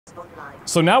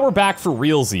So now we're back for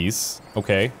realsies,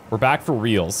 okay? We're back for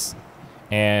reals.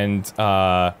 And,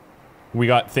 we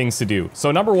got things to do.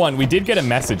 So number one, we did get a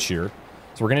message here.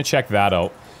 So we're gonna check that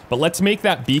out. But let's make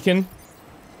that beacon.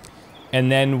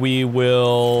 And then we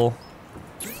will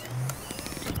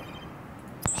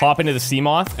hop into the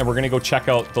Seamoth, and we're gonna go check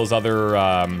out those other,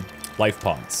 life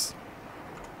pods.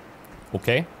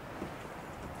 Okay?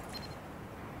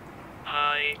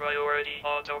 High priority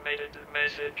automated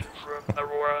message from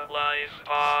Aurora Live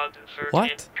Pod.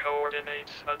 What?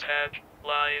 Coordinates attack.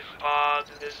 Live pod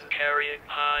is carrying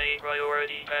high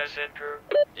priority passenger.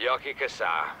 Yoki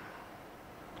Kasa.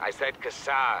 I said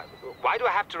Kasa. Why do I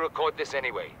have to record this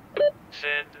anyway?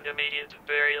 Send immediate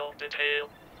burial detail.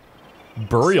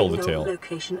 Burial detail.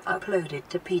 Location uploaded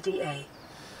to PDA.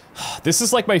 This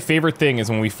is like my favorite thing is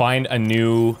when we find a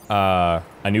new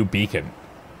beacon.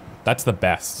 That's the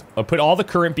best. I'll put all the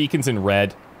current beacons in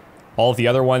red, all of the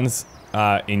other ones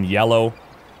in yellow.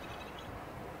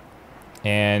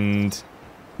 And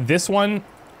this one,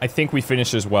 I think we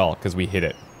finished as well, because we hit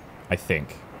it. I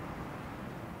think.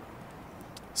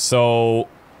 So,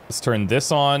 let's turn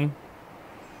this on.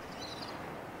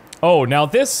 Oh, now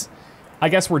this, I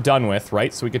guess we're done with,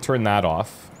 right? So we could turn that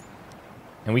off.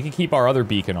 And we can keep our other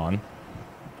beacon on.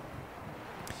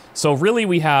 So really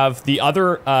we have the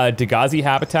other Dagazi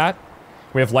habitat.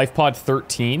 We have Life Pod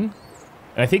 13. And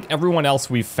I think everyone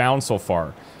else we've found so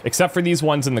far. Except for these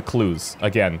ones in the clues.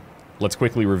 Again, let's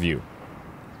quickly review.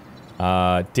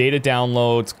 Data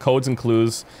downloads, codes and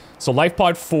clues. So Life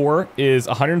Pod 4 is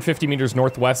 150 meters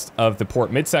northwest of the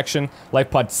port midsection. Life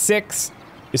Pod 6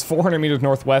 is 400 meters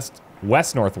northwest,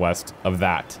 west-northwest of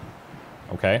that.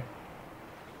 Okay?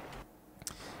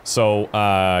 So,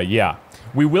 yeah.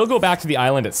 We will go back to the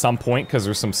island at some point, because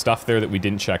there's some stuff there that we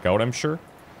didn't check out, I'm sure.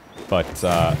 But,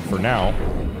 for now,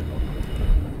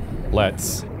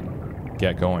 let's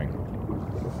get going.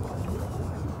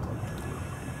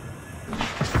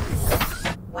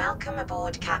 Welcome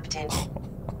aboard, Captain.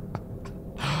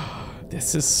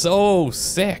 This is so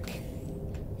sick.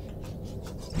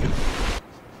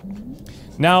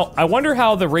 Now, I wonder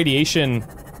how the radiation...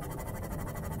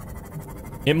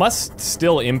 It must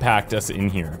still impact us in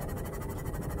here.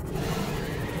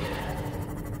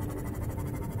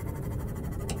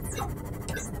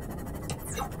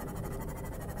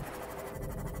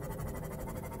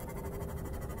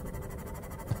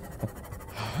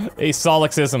 Hey,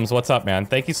 Solixisms, what's up, man?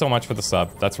 Thank you so much for the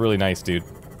sub. That's really nice, dude.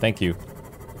 Thank you.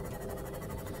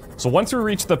 So once we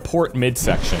reach the port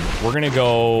midsection, we're gonna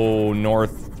go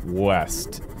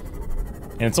northwest.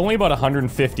 And it's only about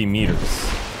 150 meters.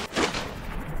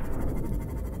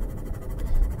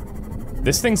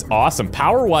 This thing's awesome.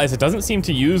 Power-wise, it doesn't seem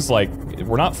to use, like...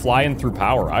 We're not flying through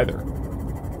power, either.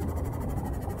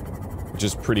 Which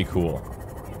is pretty cool.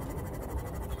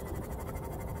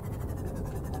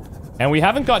 And we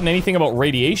haven't gotten anything about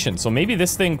radiation, so maybe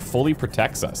this thing fully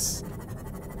protects us.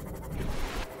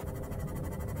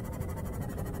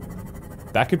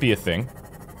 That could be a thing.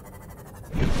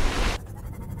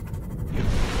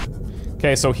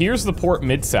 Okay, so here's the port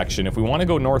midsection. If we want to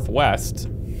go northwest...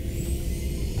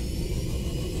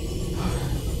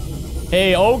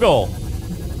 Hey, Ogle!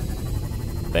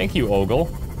 Thank you, Ogle.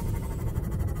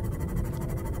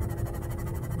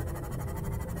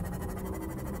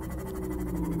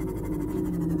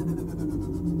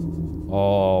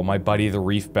 Oh, my buddy the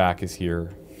Reefback is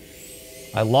here.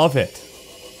 I love it.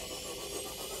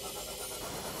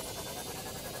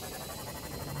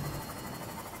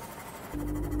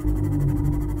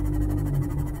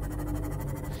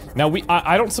 Now,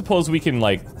 I don't suppose we can,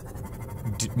 like,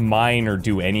 mine or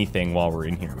do anything while we're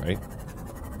in here, right?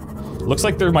 Looks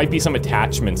like there might be some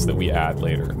attachments that we add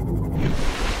later.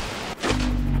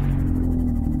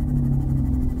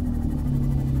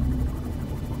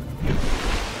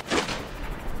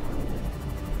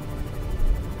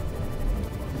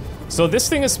 So this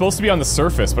thing is supposed to be on the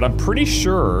surface, but I'm pretty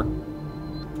sure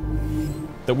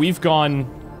that we've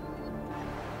gone...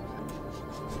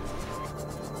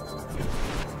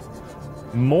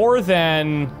 more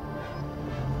than...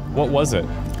 what was it?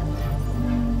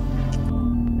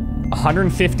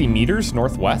 150 meters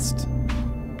northwest?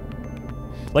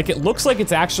 Like, it looks like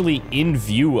it's actually in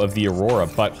view of the Aurora,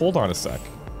 but hold on a sec.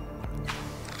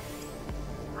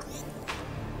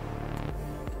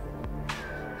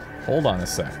 Hold on a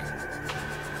sec.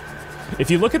 If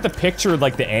you look at the picture,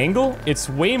 like, the angle, it's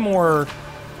way more...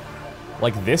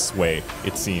 like this way,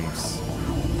 it seems.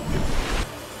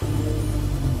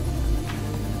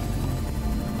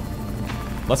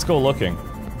 Let's go looking.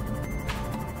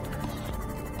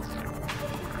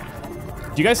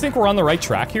 Do you guys think we're on the right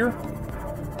track here?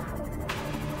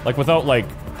 Like, without, like,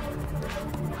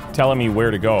 telling me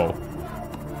where to go.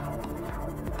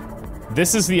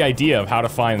 This is the idea of how to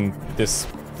find this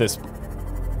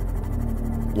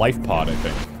life pod, I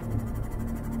think.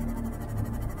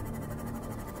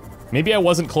 Maybe I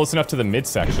wasn't close enough to the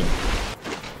midsection.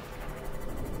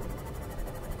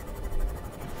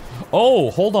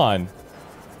 Oh, hold on.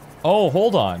 Oh,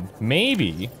 hold on.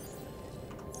 Maybe.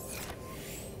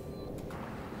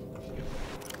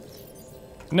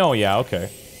 No, yeah, okay.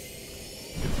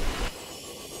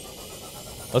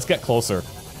 Let's get closer.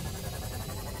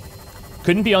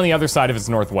 Couldn't be on the other side if it's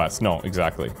northwest. No,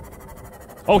 exactly.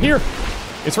 Oh, here!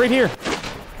 It's right here!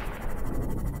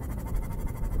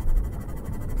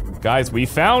 Guys, we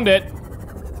found it!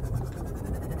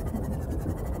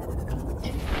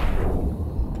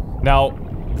 Now,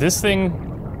 this thing...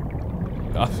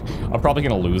 I'm probably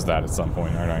gonna lose that at some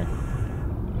point, aren't I?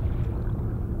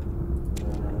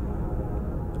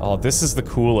 Oh, this is the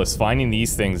coolest. Finding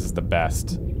these things is the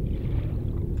best.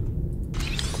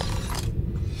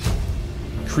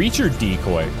 Creature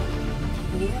decoy.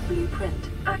 New blueprint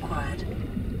acquired.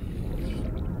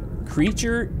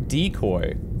 Creature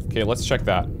decoy. Okay, let's check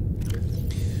that.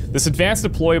 This advanced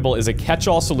deployable is a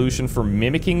catch-all solution for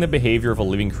mimicking the behavior of a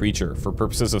living creature for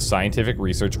purposes of scientific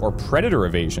research or predator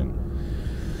evasion.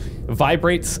 It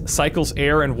vibrates, cycles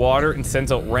air and water, and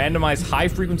sends out randomized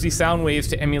high-frequency sound waves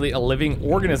to emulate a living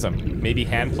organism. May be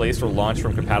hand-placed or launched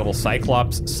from compatible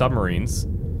Cyclops submarines.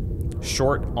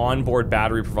 Short onboard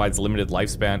battery provides limited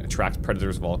lifespan, attracts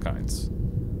predators of all kinds.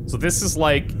 So this is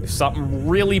like, if something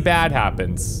really bad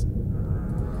happens,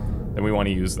 then we want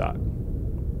to use that.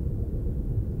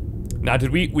 Now,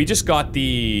 did we just got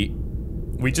the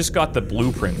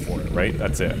blueprint for it, right?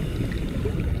 That's it.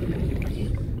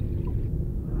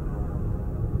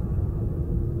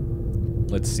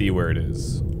 Let's see where it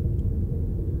is.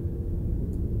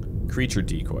 Creature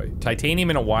decoy. Titanium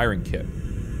and a wiring kit.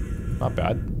 Not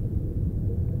bad.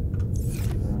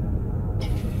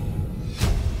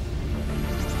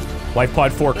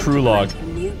 LifePod 4 crew log.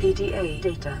 New PDA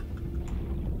data.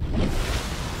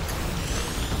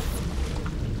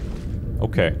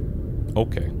 Okay.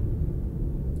 Okay.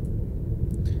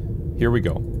 Here we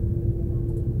go.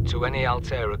 To any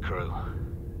Altera crew.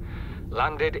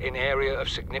 Landed in area of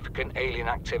significant alien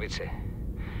activity.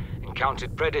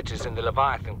 Encountered predators in the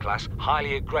Leviathan class,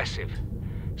 highly aggressive.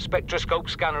 Spectroscope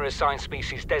scanner assigned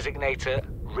species designator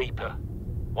Reaper.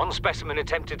 One specimen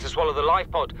attempted to swallow the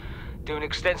life pod, doing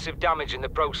extensive damage in the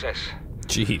process.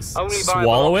 Jeez. Only Swallow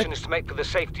viable it? option is to make for the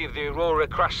safety of the Aurora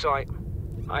crash site.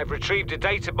 I have retrieved a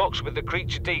data box with the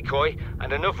creature decoy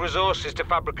and enough resources to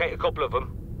fabricate a couple of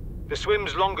them. The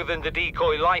swim's longer than the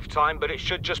decoy lifetime, but it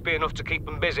should just be enough to keep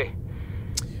them busy.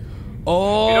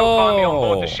 Oh. If you don't find me on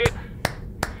board the ship,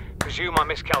 presume I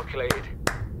miscalculated.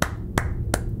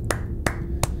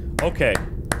 Okay.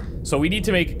 So we need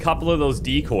to make a couple of those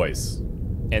decoys.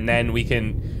 And then we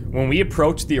can... When we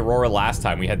approached the Aurora last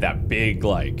time, we had that big,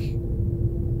 like... I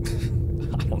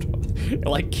don't know. It,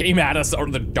 like, came at us out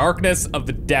of the darkness of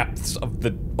the depths of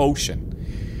the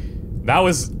ocean. That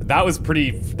was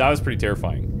pretty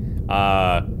terrifying.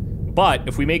 But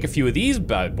if we make a few of these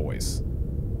bad boys,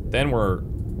 then we're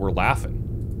laughing.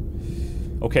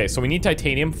 Okay, so we need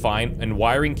titanium, fine, and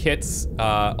wiring kits,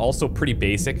 also pretty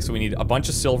basic. So we need a bunch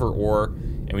of silver ore,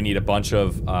 and we need a bunch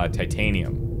of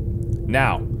titanium.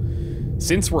 Now,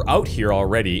 since we're out here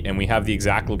already, and we have the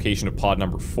exact location of pod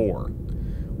number 4,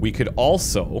 we could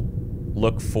also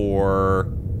look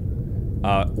for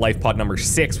life pod number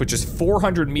 6, which is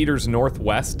 400 meters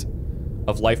northwest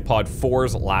of life pod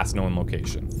 4's last known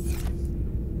location.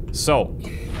 So,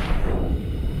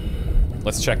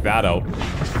 let's check that out.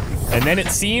 And then it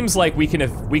seems like we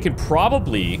could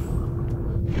probably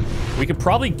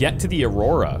get to the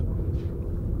Aurora.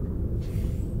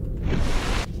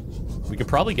 We could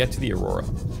probably get to the Aurora.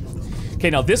 Okay,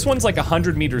 now this one's like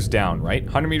 100 meters down, right?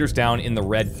 100 meters down in the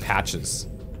red patches.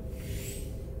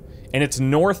 And it's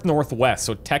north-northwest,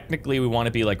 so technically we want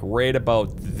to be like right about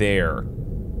there.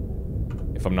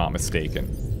 If I'm not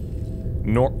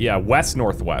mistaken. Yeah,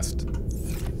 west-northwest.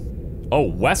 Oh,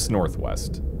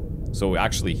 west-northwest. So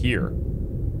actually here.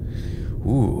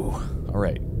 Ooh,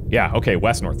 alright. Yeah, okay,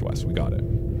 west-northwest, we got it.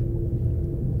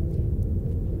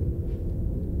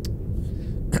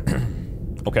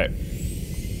 Okay.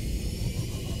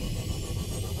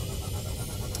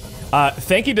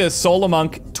 Thank you to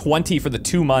Solomonk20 for the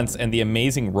 2 months and the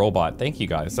amazing robot. Thank you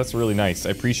guys, that's really nice.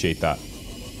 I appreciate that.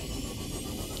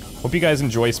 Hope you guys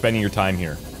enjoy spending your time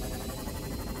here.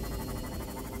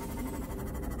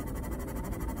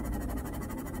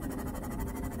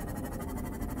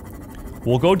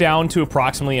 We'll go down to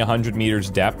approximately 100 meters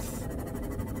depth.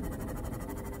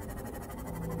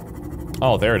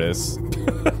 Oh, there it is.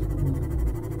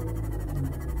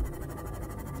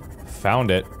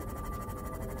 Found it.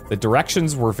 The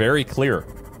directions were very clear.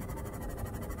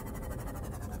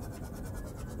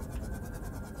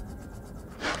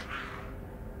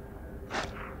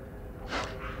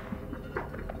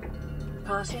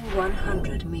 Passing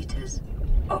 100 meters.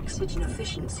 Oxygen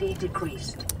efficiency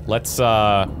decreased. Let's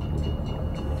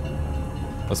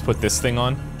put this thing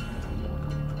on.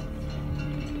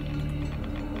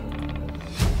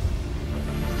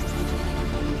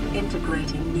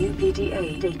 Integrating new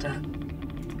PDA data.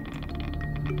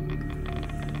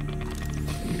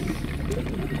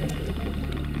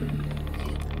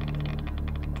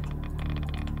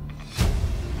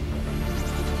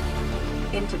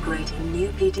 Integrating new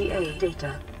PDA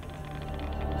data.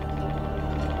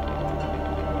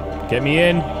 Get me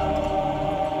in.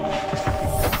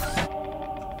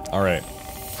 All right.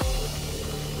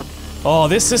 Oh,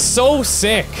 this is so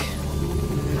sick.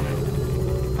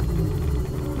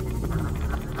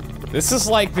 This is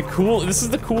like the this is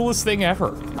the coolest thing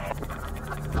ever.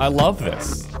 I love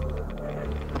this.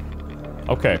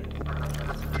 Okay.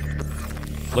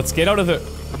 Let's get out of the...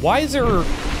 Why is there...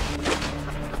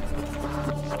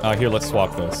 here, let's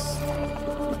swap this.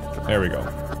 There we go.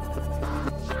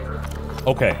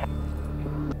 Okay.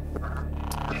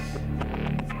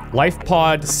 Life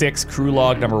Pod 6 crew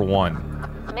log number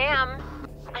 1. Ma'am,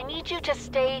 I need you to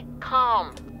stay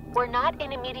calm. We're not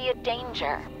in immediate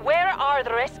danger. Where are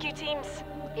the rescue teams?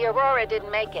 The Aurora didn't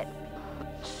make it.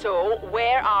 So,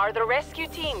 where are the rescue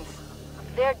teams?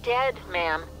 They're dead,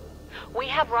 ma'am. We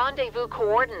have rendezvous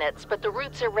coordinates, but the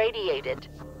route's irradiated.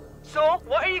 So,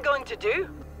 what are you going to do?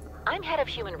 I'm head of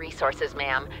human resources,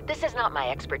 ma'am. This is not my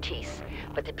expertise.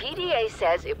 But the PDA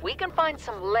says if we can find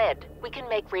some lead, we can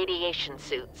make radiation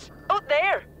suits. Out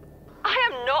there!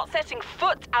 I am not setting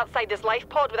foot outside this life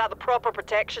pod without the proper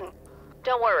protection.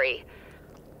 Don't worry.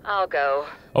 I'll go.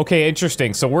 Okay,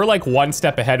 interesting. So we're like one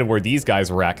step ahead of where these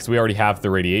guys were at, because we already have the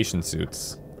radiation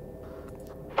suits.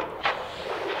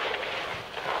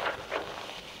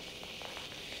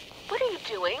 What are you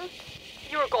doing?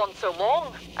 You were gone so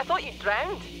long. I thought you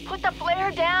drowned. Put the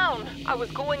flare down. I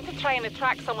was going to try and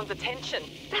attract someone's attention.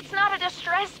 That's not a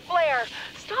distress flare.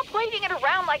 Stop waving it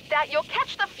around like that. You'll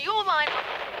catch the fuel line.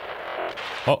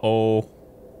 Uh-oh.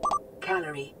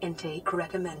 Calorie intake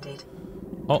recommended.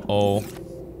 Uh-oh.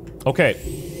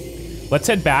 Okay. Let's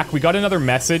head back. We got another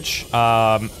message.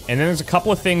 And then there's a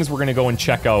couple of things we're gonna go and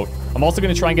check out. I'm also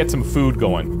gonna try and get some food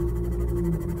going.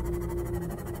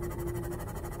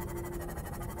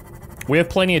 We have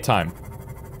plenty of time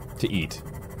to eat,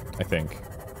 I think.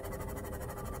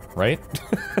 Right?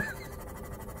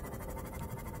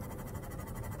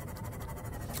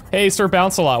 Hey, Sir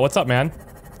Bounce-A-Lot, what's up, man?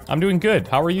 I'm doing good.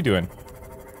 How are you doing?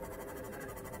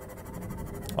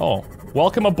 Oh,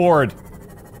 welcome aboard.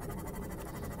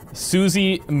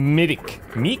 Susie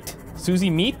Middick. Meat? Susie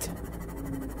Meat?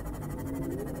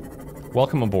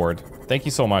 Welcome aboard. Thank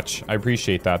you so much. I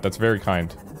appreciate that. That's very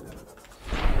kind.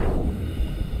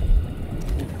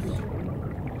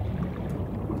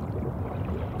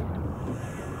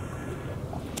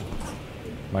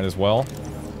 Might as well.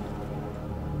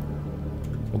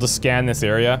 We'll just scan this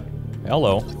area.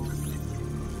 Hello.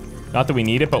 Not that we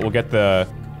need it, but we'll get the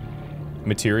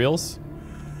materials.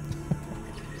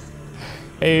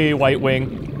 Hey, White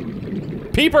Wing.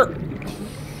 Peeper!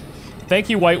 Thank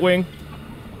you, White Wing.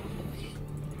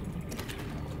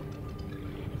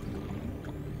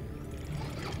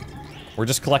 We're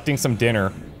just collecting some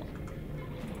dinner.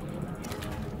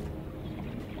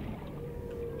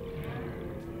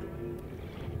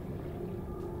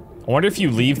 I wonder if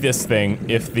you leave this thing,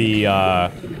 if the,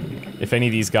 if any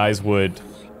of these guys would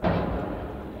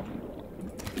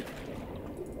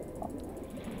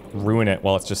ruin it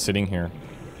while it's just sitting here.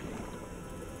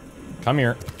 Come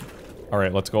here.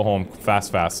 Alright, let's go home.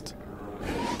 Fast, fast.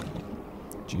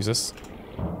 Jesus.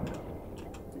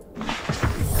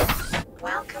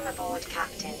 Welcome aboard,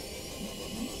 Captain.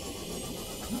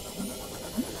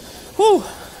 Whew!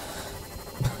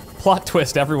 Plot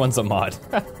twist, everyone's a mod.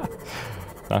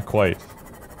 Not quite.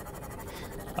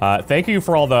 Thank you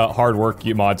for all the hard work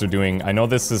you mods are doing. I know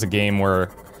this is a game where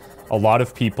a lot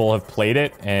of people have played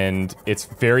it, and it's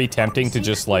very tempting to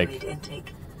just, like,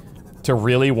 to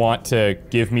really want to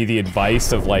give me the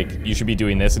advice of, like, you should be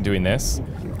doing this and doing this.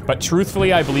 But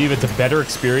truthfully, I believe it's a better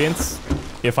experience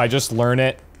if I just learn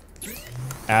it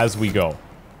as we go.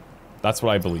 That's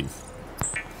what I believe.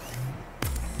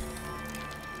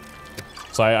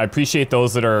 So I appreciate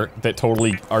those that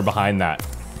totally are behind that.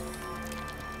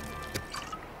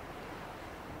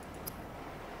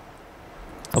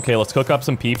 Okay, let's cook up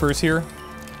some peepers here.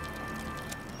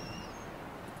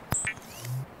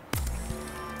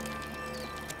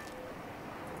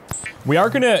 We are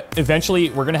gonna, eventually,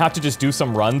 we're gonna have to just do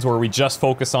some runs where we just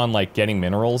focus on, like, getting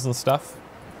minerals and stuff.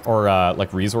 Or,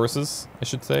 like, resources, I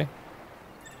should say.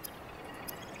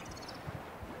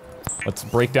 Let's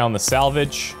break down the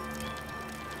salvage.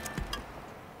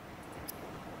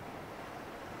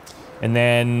 And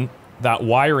then, that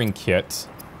wiring kit.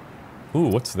 Ooh,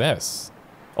 what's this?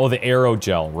 Oh, the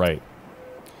aerogel, right.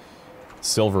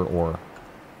 Silver ore.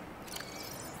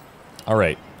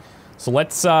 Alright. So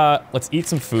let's eat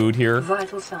some food here.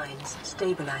 Vital signs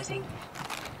stabilizing.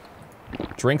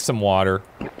 Drink some water.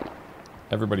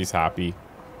 Everybody's happy.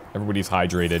 Everybody's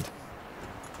hydrated.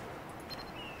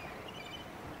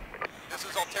 This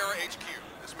is Altera HQ.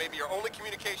 This may be your only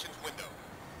communications window.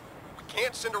 We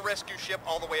can't send a rescue ship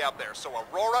all the way out there, so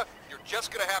Aurora, you're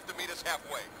just gonna have to meet us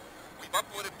halfway. We've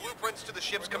uploaded blueprints to the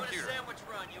ship's computer. Sandwich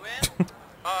run, you in?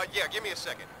 Yeah, give me a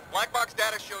second. Black box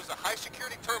data shows the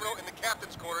high-security terminal in the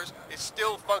captain's quarters is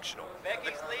still functional.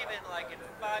 Becky's leaving like in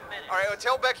 5 minutes. All right, well,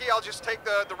 tell Becky I'll just take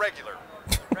the regular.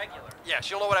 Regular. Yeah,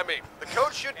 she'll know what I mean. The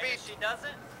code should And be... if she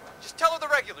doesn't? Just tell her the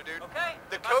regular, dude. Okay.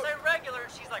 The If I code... say regular,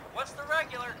 she's like, what's the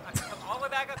regular? I can come all the way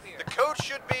back up here. The code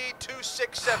should be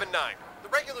 2679. The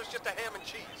regular's just a ham and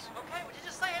cheese. Okay, would you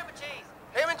just say ham and cheese?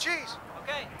 Ham and cheese.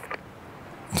 Okay.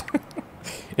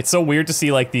 It's so weird to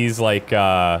see, like, these, like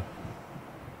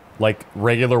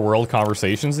regular world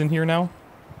conversations in here now.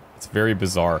 It's very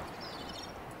bizarre.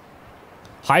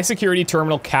 High security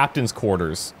terminal captain's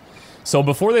quarters. So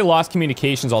before they lost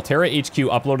communications, Altera HQ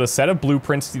uploaded a set of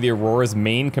blueprints to the Aurora's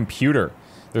main computer.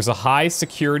 There's a high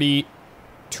security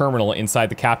terminal inside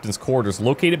the captain's quarters,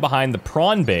 located behind the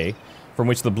prawn bay, from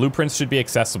which the blueprints should be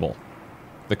accessible.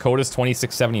 The code is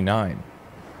 2679.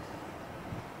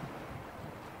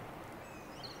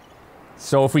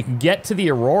 So if we can get to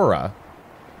the Aurora,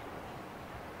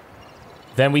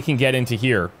 then we can get into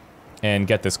here and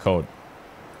get this code.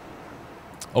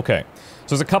 Okay.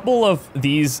 So there's a couple of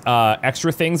these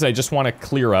extra things I just want to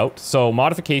clear out. So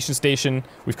modification station,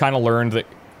 we've kind of learned that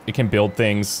it can build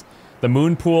things. The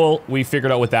moon pool, we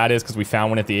figured out what that is because we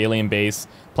found one at the alien base.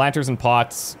 Planters and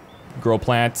pots, grow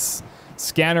plants.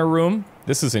 Scanner room,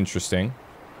 this is interesting.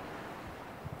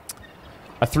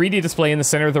 A 3D display in the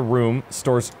center of the room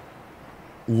stores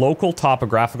local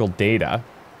topographical data.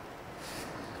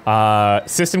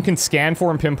 System can scan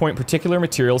for and pinpoint particular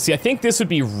materials. See, I think this would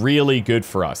be really good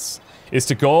for us, is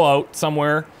to go out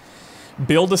somewhere,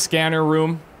 build a scanner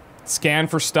room, scan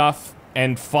for stuff,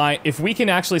 and find... If we can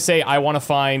actually say, I want to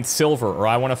find silver, or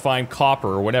I want to find copper,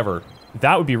 or whatever,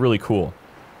 that would be really cool.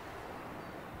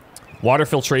 Water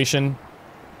filtration,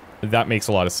 that makes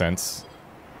a lot of sense.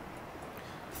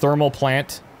 Thermal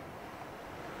plant.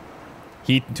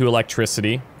 Heat to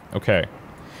electricity. Okay.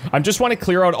 I just want to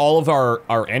clear out all of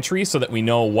our entries so that we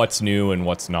know what's new and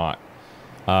what's not.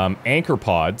 Anchor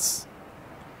pods.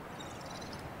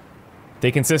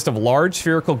 They consist of large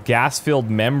spherical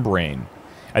gas-filled membrane.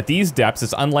 At these depths,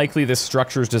 it's unlikely this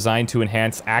structure is designed to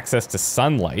enhance access to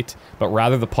sunlight, but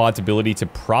rather the pod's ability to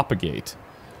propagate.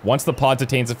 Once the pods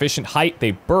attain sufficient height,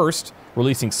 they burst,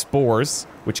 releasing spores,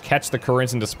 which catch the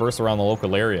currents and disperse around the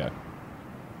local area.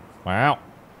 Wow.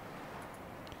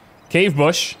 Cave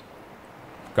bush.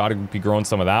 Gotta be growing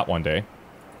some of that one day.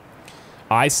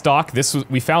 Eye stalk. This was,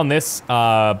 we found this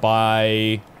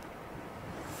by...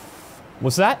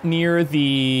 Was that near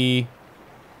the...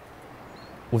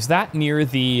 Was that near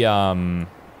the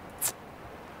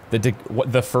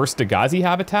first Dagazi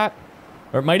habitat?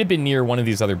 Or it might have been near one of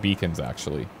these other beacons,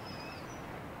 actually.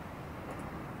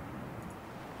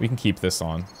 We can keep this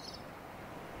on.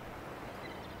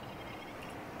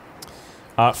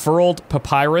 Furled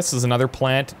papyrus is another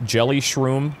plant. Jelly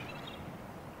shroom.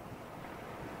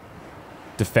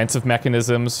 Defensive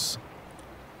mechanisms.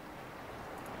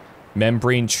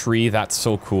 Membrane tree, that's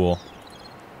so cool.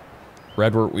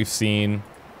 Redwort we've seen.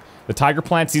 The tiger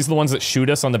plants, these are the ones that shoot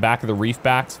us on the back of the reef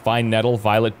backs. Fine nettle,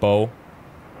 violet bow.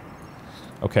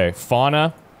 Okay,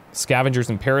 fauna,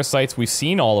 scavengers and parasites. We've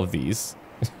seen all of these.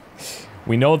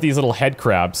 We know these little head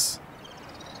crabs.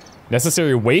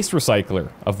 Necessary waste recycler.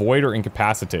 Avoid or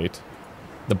incapacitate.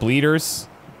 The bleeders.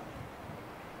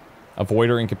 Avoid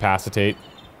or incapacitate.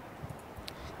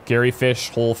 Gary fish,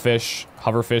 whole fish,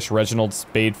 hoverfish, Reginald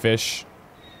spadefish.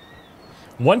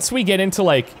 Once we get into,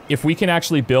 like, if we can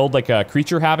actually build, like, a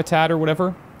creature habitat or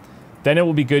whatever, then it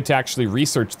will be good to actually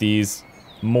research these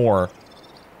more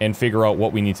and figure out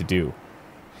what we need to do.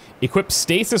 Equip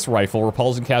stasis rifle.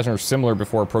 Repulsion chasms are similar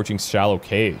before approaching shallow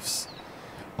caves.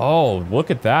 Oh,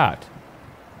 look at that.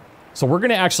 So we're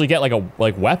gonna actually get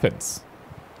like weapons.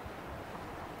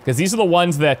 Because these are the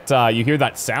ones that you hear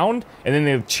that sound and then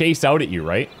they chase out at you,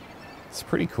 right? It's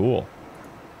pretty cool.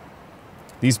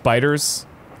 These biters,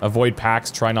 Avoid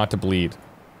packs, try not to bleed.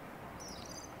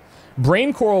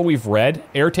 Brain coral we've read.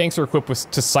 Air tanks are equipped with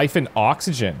to siphon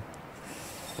oxygen.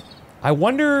 I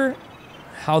wonder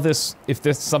how this, if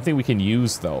this is something we can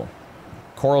use though.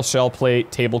 Coral shell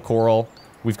plate, table coral.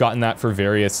 We've gotten that for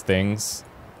various things.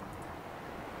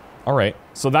 Alright,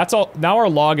 so that's all. Now our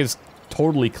log is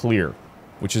totally clear,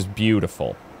 which is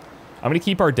beautiful. I'm gonna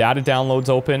keep our data downloads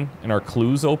open and our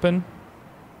clues open.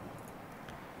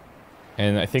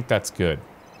 And I think that's good.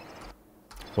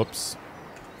 Whoops.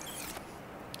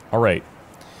 Alright.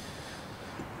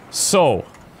 So,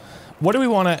 what do we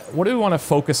wanna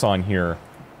focus on here?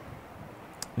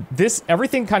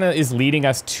 Everything kind of is leading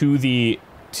us to the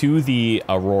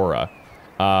Aurora.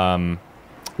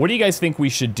 What do you guys think we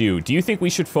should do? Do you think we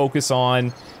should focus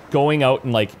on going out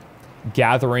and like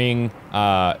gathering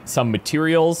some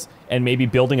materials and maybe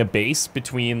building a base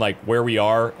between like where we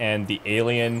are and the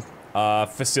alien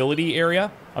facility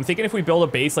area? I'm thinking if we build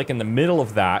a base like in the middle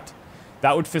of that,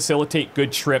 that would facilitate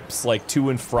good trips like to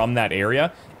and from that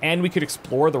area, and we could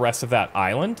explore the rest of that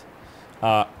island.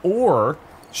 Or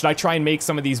should I try and make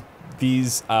some of these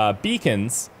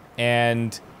beacons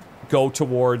and go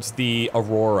towards the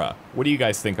Aurora? What do you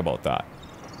guys think about that?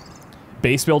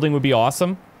 Base building would be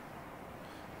awesome.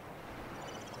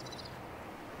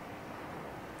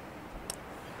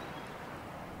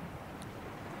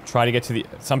 Try to get to the...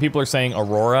 Some people are saying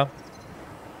Aurora.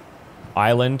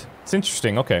 Island. It's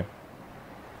interesting. Okay.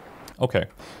 Okay.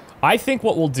 I think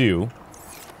what we'll do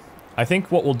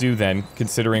then,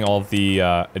 considering all of the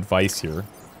advice here,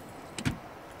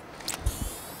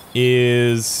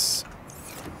 is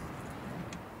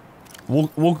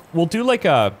we'll do like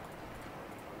a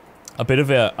bit of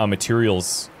a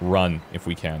materials run if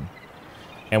we can,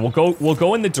 and we'll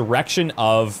go in the direction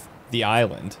of the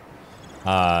island,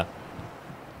 and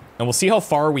we'll see how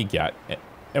far we get,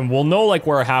 and we'll know like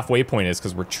where our halfway point is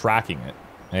because we're tracking it,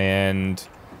 and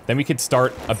then we could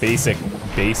start a basic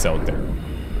base out there.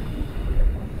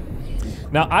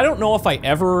 Now, I don't know if I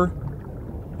ever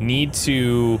need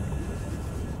to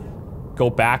go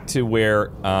back to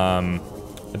where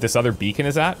this other beacon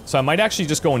is at, so I might actually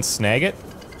just go and snag it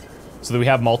so that we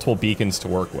have multiple beacons to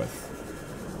work with.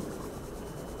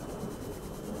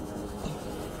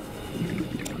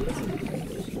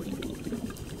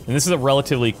 And this is a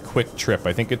relatively quick trip.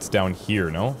 I think it's down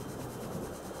here, no?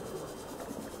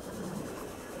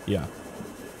 Yeah.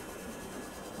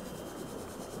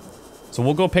 So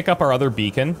we'll go pick up our other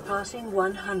beacon. Passing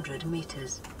 100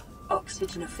 meters.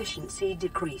 Oxygen efficiency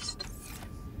decreased.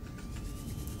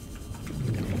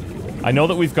 I know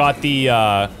that we've got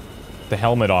the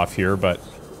helmet off here, but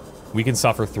we can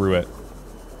suffer through it.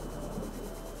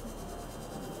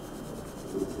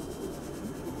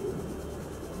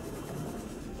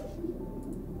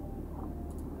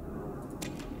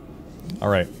 All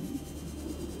right.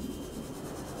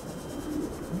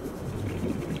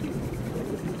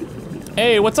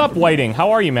 Hey, what's up, Whiting?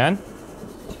 How are you, man?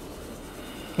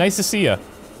 Nice to see you.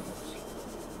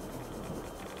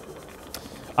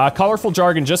 Colorful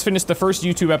Jargon just finished the first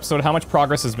YouTube episode. How much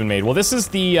progress has been made? Well, this is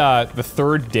the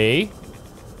third day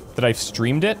that I've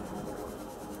streamed it.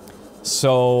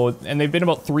 So, and they've been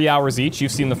about 3 hours each.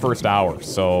 You've seen the first hour,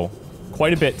 so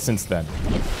quite a bit since then.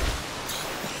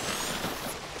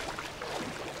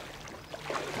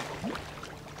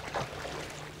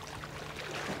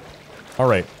 All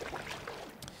right.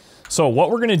 So what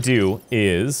we're gonna do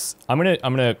is I'm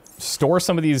gonna store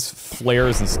some of these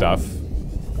flares and stuff.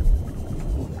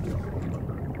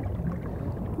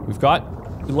 We've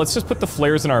got. Let's just put the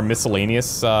flares in our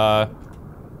miscellaneous locker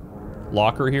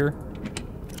here.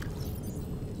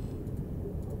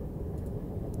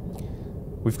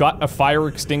 We've got a fire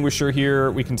extinguisher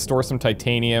here. We can store some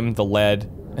titanium, the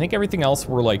lead. I think everything else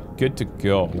we're like good to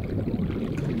go.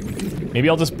 Maybe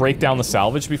I'll just break down the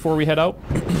salvage before we head out.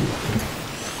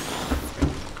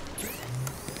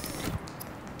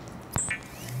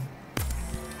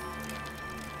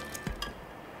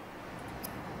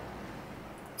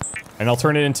 And I'll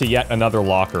turn it into yet another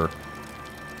locker.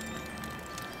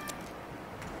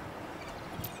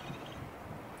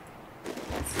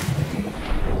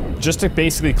 Just to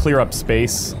basically clear up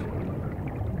space.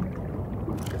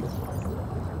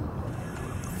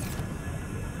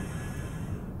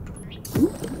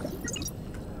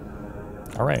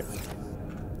 All right.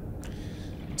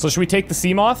 So should we take the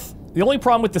sea moth? The only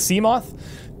problem with the sea moth,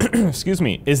 excuse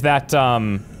me, is that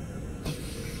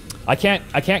I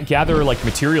can't gather like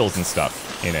materials and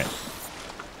stuff in it.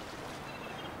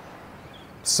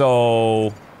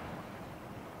 So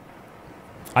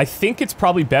I think it's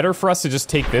probably better for us to just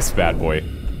take this bad boy.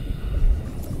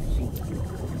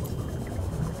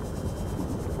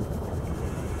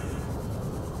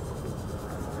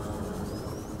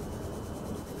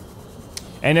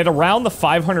 And at around the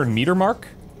 500 meter mark,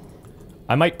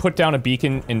 I might put down a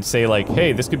beacon and say like,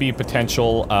 hey, this could be a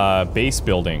potential base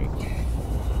building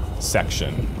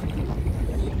section.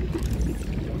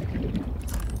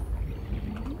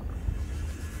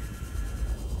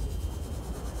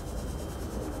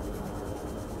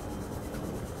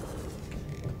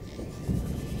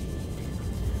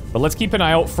 But let's keep an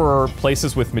eye out for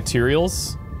places with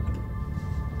materials.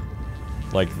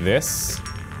 Like this.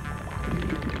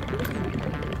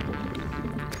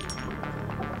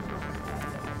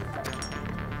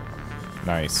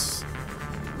 Nice.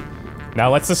 Now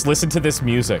let's just listen to this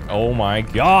music. Oh my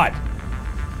god!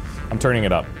 I'm turning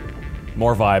it up.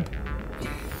 More vibe.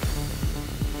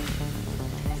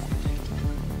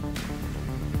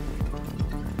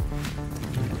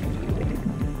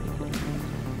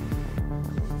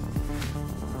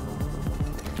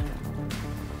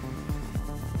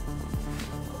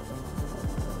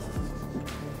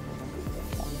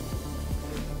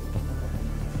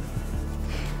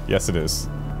 Yes, it is.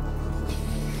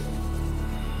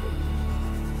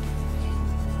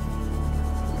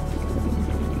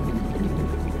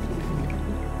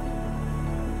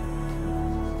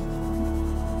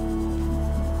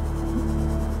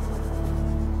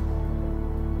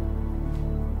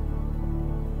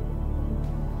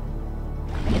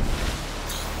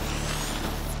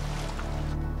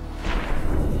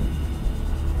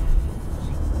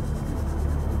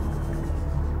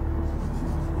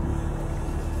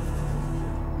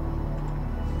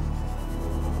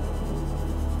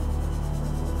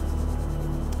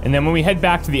 And then when we head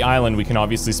back to the island, we can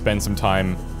obviously spend some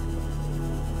time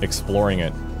exploring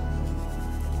it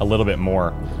a little bit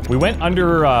more. We went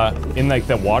under, in like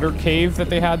the water cave that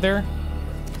they had there.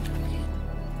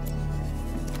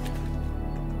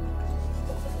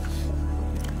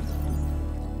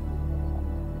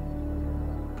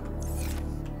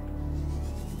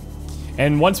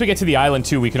 And once we get to the island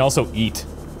too, we can also eat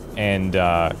and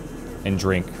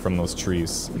drink from those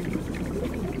trees.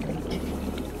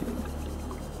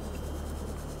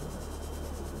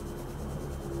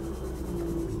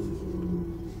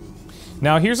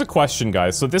 Now, here's a question,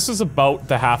 guys. So this is about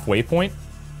the halfway point.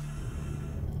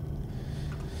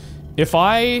 If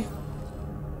I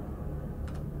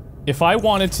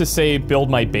wanted to, say, build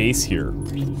my base here.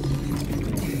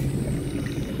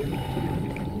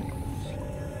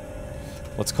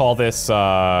 Let's call this,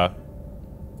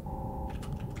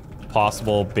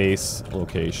 possible base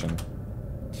location.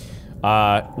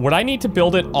 Would I need to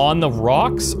build it on the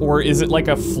rocks, or is it like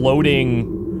a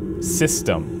floating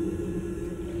system?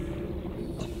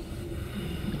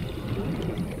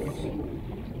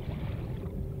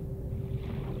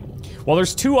 Well,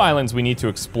 there's two islands we need to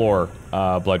explore,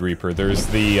 Blood Reaper. There's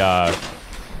the,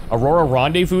 Aurora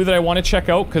Rendezvous that I want to check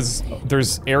out, because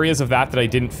there's areas of that I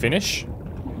didn't finish.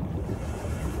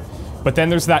 But then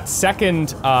there's that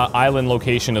second, island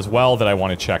location as well that I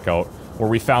want to check out, where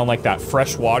we found, like, that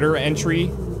freshwater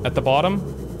entry at the bottom.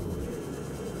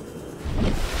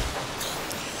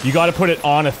 You gotta put it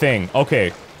on a thing.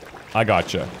 Okay. I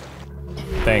gotcha.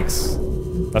 Thanks.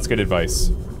 That's good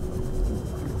advice.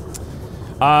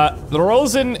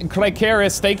 Rosen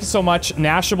Krikeris, thank you so much.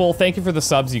 Nashable, thank you for the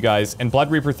subs, you guys. And Blood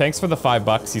Reaper, thanks for the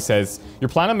 $5. He says, your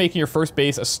plan on making your first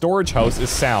base a storage house is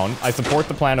sound. I support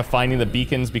the plan of finding the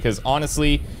beacons because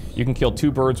honestly, you can kill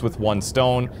two birds with one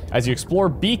stone. As you explore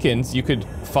beacons, you could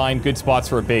find good spots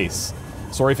for a base.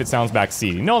 Sorry if it sounds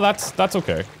backseaty. No, that's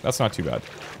okay. That's not too bad.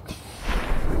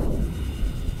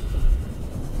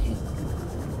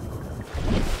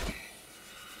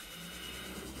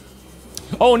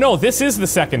 Oh no, this is the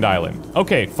second island.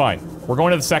 Okay, fine. We're going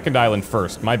to the second island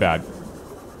first. My bad.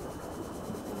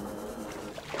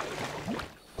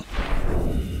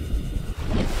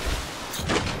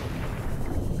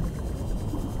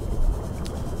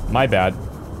 My bad.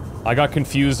 I got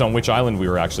confused on which island we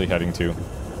were actually heading to.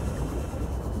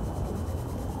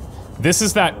 This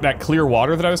is that clear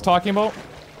water that I was talking about?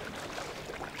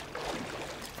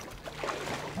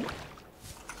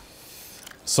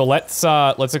 So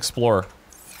let's explore.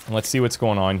 And let's see what's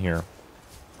going on here.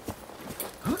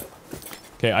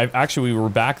 Okay, we were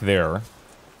back there.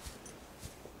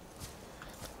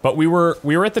 But we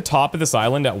were at the top of this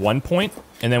island at one point,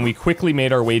 and then we quickly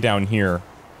made our way down here.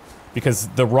 Because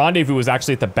the rendezvous was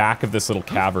actually at the back of this little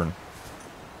cavern.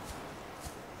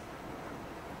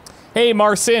 Hey,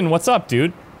 Marcin, what's up,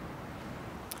 dude?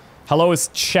 Hello is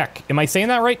Czech. Am I saying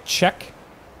that right? Czech?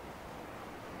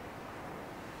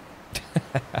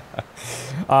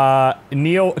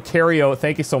 Neo Cario,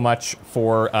 thank you so much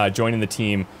for joining the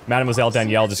team. Mademoiselle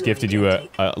Danielle just gifted you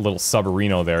a little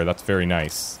subarino there. That's very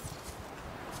nice.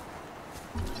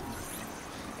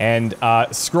 And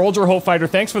Scrollger Hope Fighter,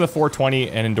 thanks for the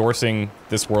 420 and endorsing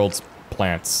this world's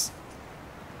plants.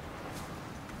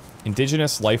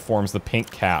 Indigenous life forms, the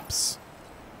pink caps.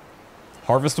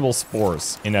 Harvestable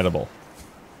spores, inedible.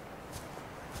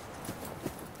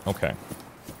 Okay.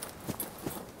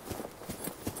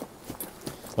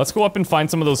 Let's go up and find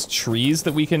some of those trees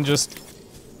that we can just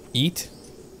eat.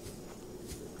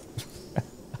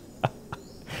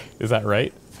 Is that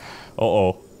right?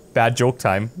 Uh-oh. Bad joke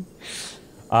time.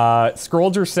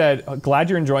 Scrollger said, glad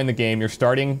you're enjoying the game. You're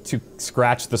starting to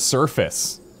scratch the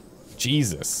surface.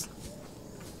 Jesus.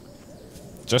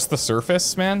 Just the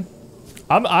surface, man?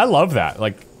 I love that.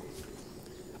 Like,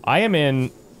 I am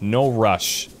in no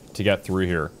rush to get through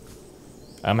here.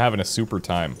 I'm having a super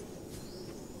time.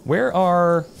 Where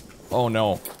are... Oh,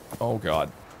 no. Oh, God.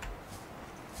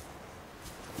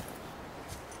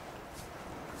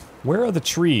 Where are the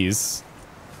trees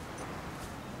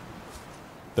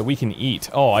that we can eat?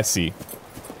 Oh, I see.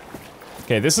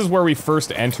 Okay, this is where we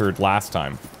first entered last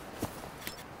time.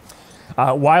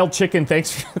 Wild Chicken,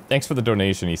 thanks for the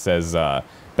donation. He says,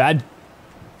 bad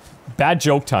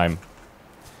joke time.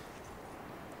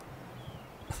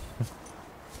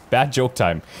 Bad joke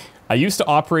time. I used to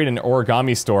operate an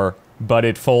origami store, but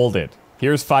it folded.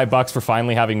 Here's $5 for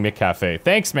finally having McCafe.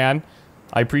 Thanks, man.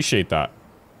 I appreciate that.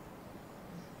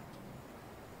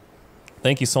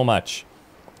 Thank you so much.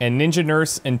 And Ninja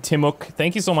Nurse and Timuk,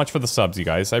 thank you so much for the subs, you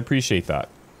guys. I appreciate that.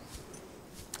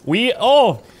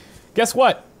 Oh, guess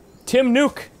what?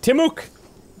 Timuk,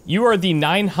 you are the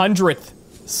 900th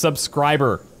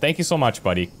subscriber. Thank you so much,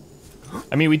 buddy.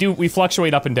 I mean, we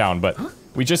fluctuate up and down, but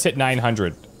we just hit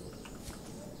 900.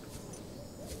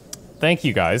 Thank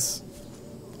you, guys.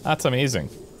 That's amazing.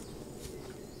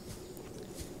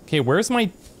 Okay, where are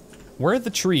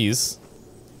the trees?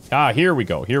 Ah, here we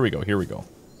go.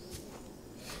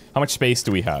 How much space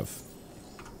do we have?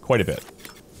 Quite a bit.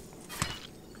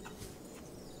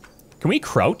 Can we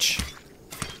crouch?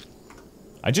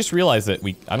 I just realized that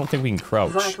I don't think we can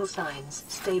crouch. Vital signs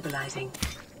stabilizing.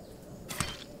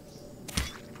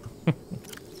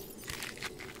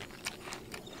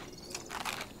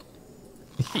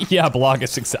 Yeah,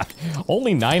 Blogus, exactly.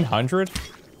 Only 900?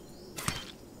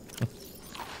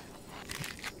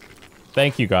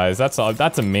 Thank you, guys. That's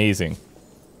amazing.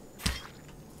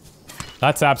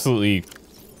 That's absolutely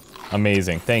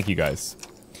amazing. Thank you, guys.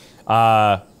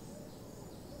 Bonamere,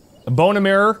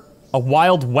 a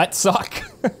wild wet sock.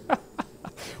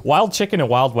 Wild Chicken and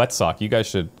Wild Wet Sock. You guys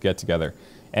should get together.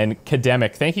 And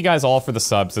Academic, thank you guys all for the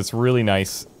subs. It's really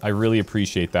nice. I really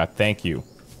appreciate that. Thank you.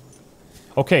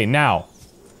 Okay, now.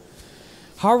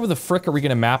 How the frick are we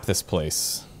gonna map this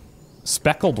place?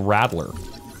 Speckled Rattler.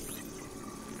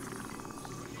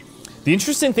 The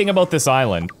interesting thing about this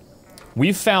island,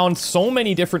 we've found so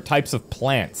many different types of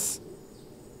plants.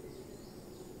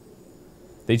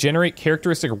 They generate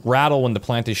characteristic rattle when the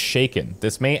plant is shaken.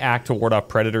 This may act to ward off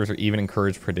predators or even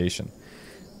encourage predation.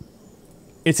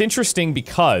 It's interesting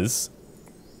because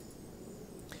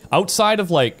outside of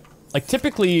like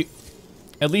typically,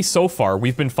 at least so far,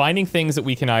 we've been finding things that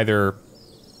we can either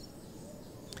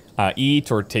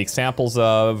eat or take samples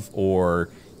of or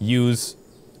use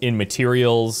in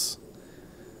materials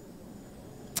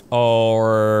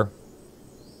or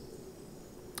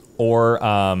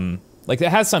like it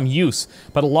has some use,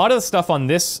 but a lot of the stuff on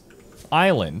this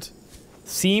island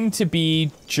seem to be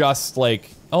just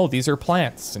like, oh, these are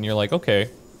plants, and you're like,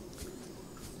 okay.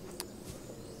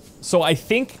 So I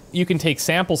think you can take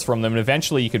samples from them and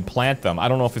eventually you can plant them. I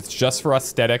don't know if it's just for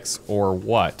aesthetics or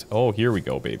what. Oh, here we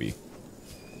go, baby.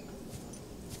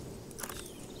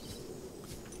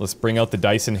 Let's bring out the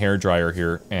Dyson hairdryer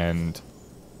here and...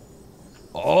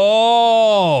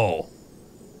 Oh!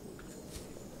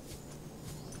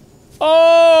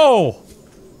 Oh!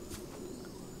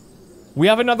 We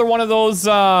have another one of those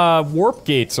warp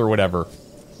gates or whatever.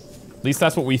 At least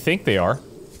that's what we think they are.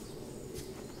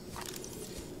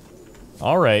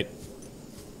 Alright.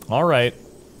 Alright.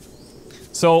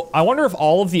 So, I wonder if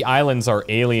all of the islands are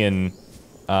alien,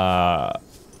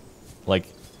 like,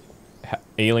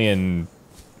 alien,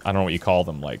 I don't know what you call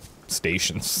them, like,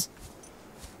 stations.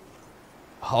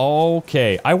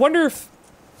 Okay. I wonder if...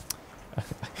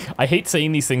 I hate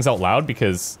saying these things out loud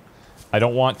because I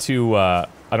don't want to, I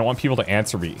don't want people to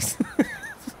answer me.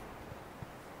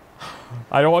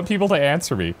 I don't want people to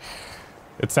answer me.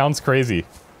 It sounds crazy.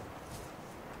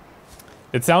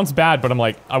 It sounds bad, but I'm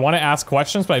like, I want to ask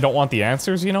questions, but I don't want the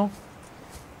answers, you know?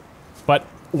 But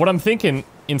what I'm thinking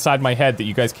inside my head that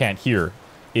you guys can't hear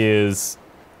is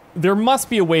there must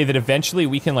be a way that eventually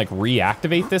we can, like,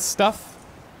 reactivate this stuff.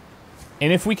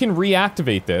 And if we can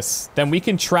reactivate this, then we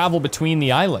can travel between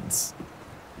the islands.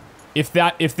 if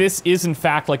this is in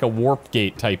fact like a warp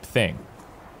gate type thing.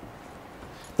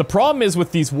 The problem is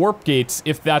with these warp gates,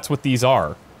 if that's what these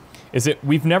are, is that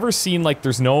we've never seen, like,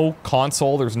 there's no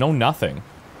console, there's no nothing.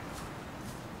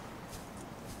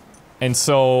 And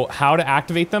so, how to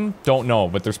activate them? Don't know,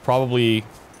 but there's probably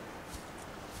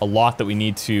a lot that we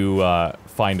need to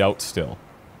find out still.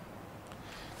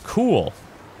 Cool.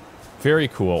 Very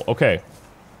cool. Okay.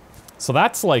 So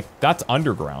that's like, that's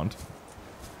underground.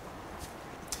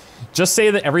 Just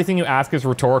say that everything you ask is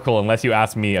rhetorical unless you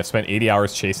ask me. I've spent 80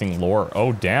 hours chasing lore.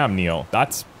 Oh, damn, Neo.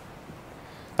 That's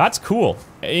cool.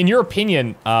 In your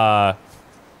opinion, how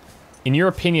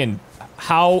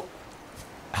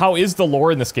is the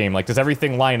lore in this game? Like, does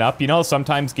everything line up? You know,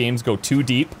 sometimes games go too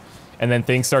deep and then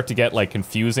things start to get, like,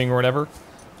 confusing or whatever.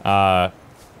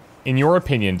 In your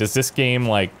opinion, does this game,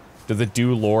 like, does it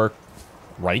do lore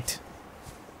right?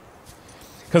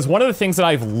 Because one of the things that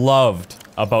I've loved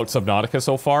about Subnautica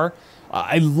so far,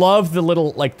 I love the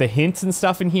little, like, the hints and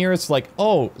stuff in here. It's like,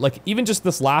 oh, like, even just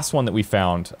this last one that we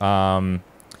found.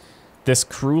 This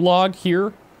crew log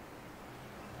here.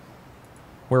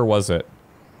 Where was it?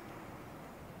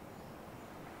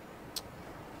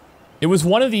 It was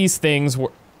one of these things where...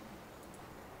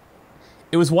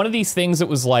 It was one of these things that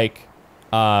was like,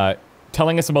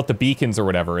 telling us about the beacons or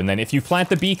whatever, and then if you plant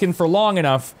the beacon for long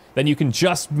enough, then you can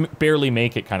just barely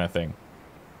make it, kind of thing.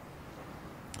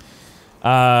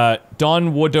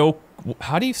 Don Wodo...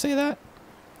 How do you say that?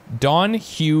 Don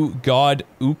Hugh God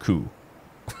Uku.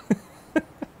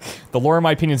 The lore, in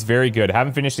my opinion, is very good. I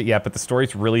haven't finished it yet, but the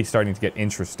story's really starting to get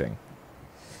interesting.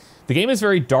 The game is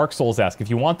very Dark Souls-esque. If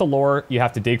you want the lore, you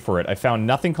have to dig for it. I found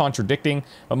nothing contradicting,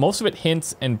 but most of it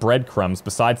hints and breadcrumbs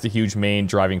besides the huge main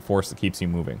driving force that keeps you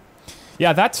moving.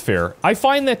 Yeah, that's fair. I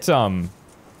find that,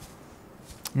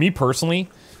 me personally,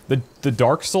 the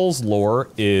Dark Souls lore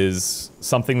is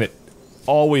something that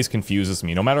always confuses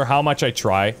me. No matter how much I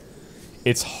try,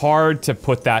 it's hard to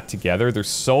put that together. There's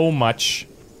so much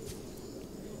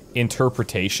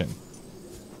interpretation.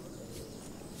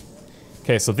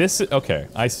 Okay, so this... Okay,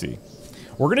 I see.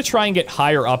 We're gonna try and get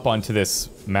higher up onto this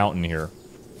mountain here.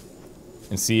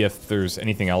 And see if there's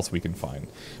anything else we can find.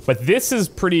 But this is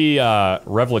pretty,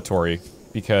 revelatory.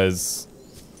 Because...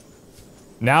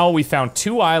 now we found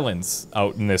 2 islands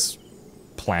out in this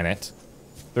planet.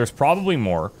 There's probably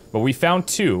more. But we found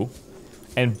 2.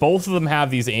 And both of them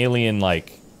have these alien,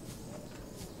 like...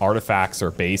 artifacts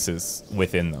or bases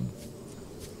within them.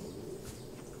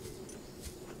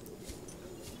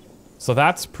 So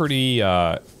that's pretty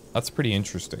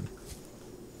interesting.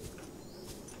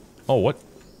 Oh, what?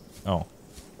 Oh.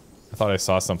 I thought I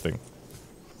saw something.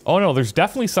 Oh no, there's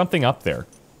definitely something up there.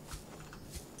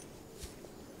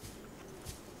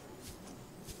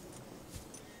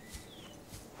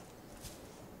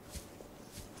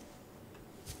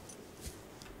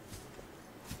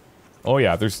 Oh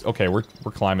yeah, there's... okay, we're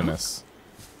climbing this.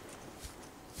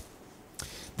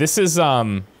 This is,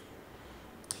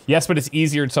 yes, but it's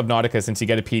easier in Subnautica since you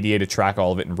get a PDA to track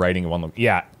all of it in writing in one look.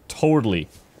 Yeah, totally.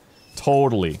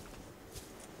 Totally.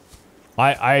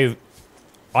 I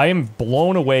am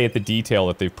blown away at the detail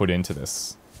that they've put into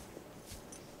this.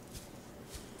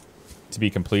 To be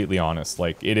completely honest.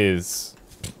 Like, it is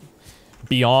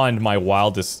beyond my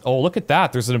wildest... Oh, look at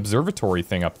that. There's an observatory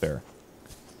thing up there.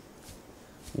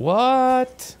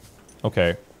 What?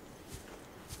 Okay.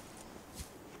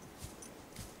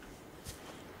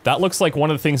 That looks like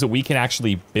one of the things that we can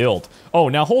actually build. Oh,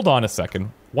 now hold on a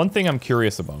second. One thing I'm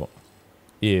curious about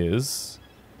is...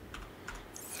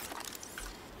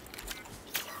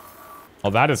 oh,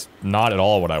 that is not at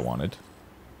all what I wanted.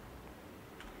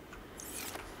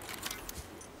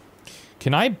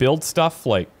 Can I build stuff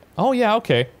like... oh, yeah,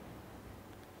 okay.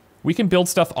 We can build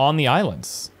stuff on the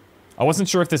islands. I wasn't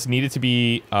sure if this needed to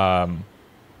be,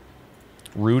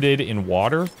 rooted in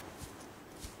water.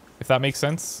 If that makes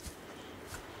sense.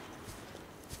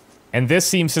 And this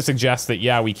seems to suggest that,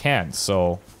 yeah, we can,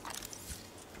 so...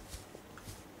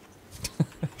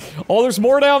 oh, there's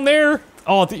more down there!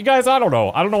 Oh, you guys, I don't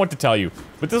know. I don't know what to tell you.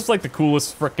 But this is like the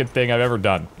coolest frickin' thing I've ever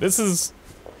done. This is...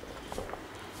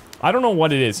 I don't know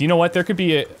what it is. You know what? There could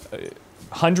be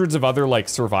hundreds of other, like,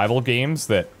 survival games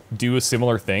that do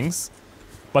similar things.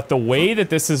 But the way that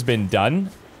this has been done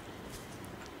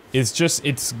is just...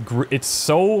 it's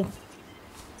so...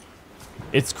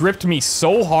 it's gripped me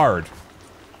so hard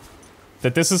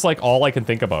that this is, like, all I can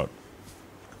think about.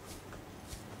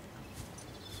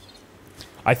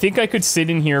 I think I could sit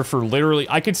in here for literally...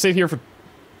 I could sit here for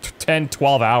 10,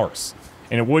 12 hours.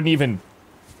 And it wouldn't even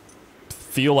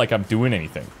feel like I'm doing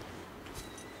anything.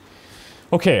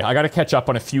 Okay, I gotta catch up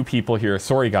on a few people here.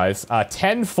 Sorry, guys.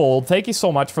 Tenfold, thank you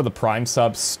so much for the Prime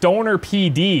sub. Stoner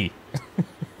PD.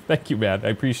 Thank you, man. I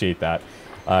appreciate that.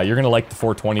 You're gonna like the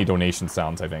 420 donation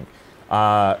sounds, I think.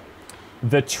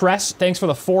 The Tresh, thanks for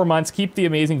the 4 months. Keep the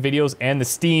amazing videos and the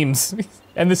steams.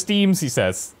 And the steams, he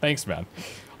says. Thanks, man.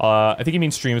 I think he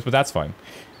means streams, but that's fine.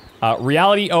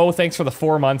 Reality O, thanks for the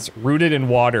 4 months. Rooted in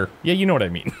water. Yeah, you know what I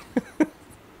mean.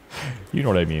 You know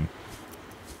what I mean.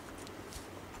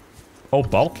 Oh,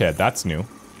 bulkhead, that's new.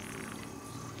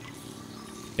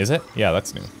 Is it? Yeah,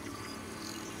 that's new.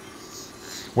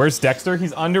 Where's Dexter?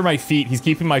 He's under my feet. He's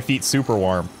keeping my feet super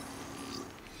warm.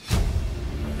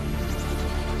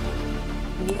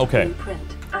 Okay.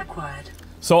 Blueprint acquired.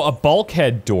 So a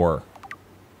bulkhead door.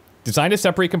 Designed to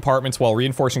separate compartments while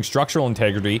reinforcing structural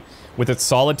integrity with its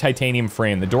solid titanium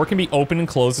frame. The door can be opened and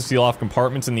closed to seal off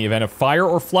compartments in the event of fire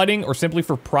or flooding or simply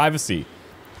for privacy.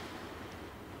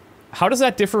 How does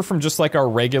that differ from just like our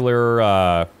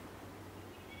regular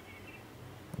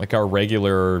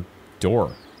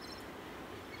door?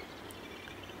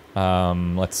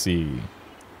 Let's see.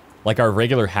 Like our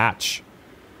regular hatch.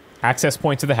 Access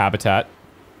point to the habitat.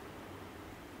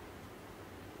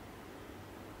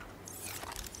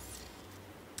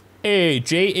 Hey,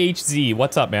 JHZ,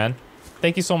 what's up, man?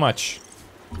 Thank you so much.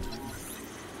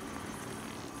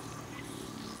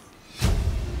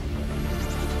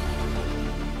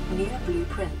 New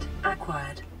blueprint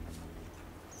acquired.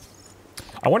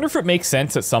 I wonder if it makes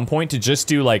sense at some point to just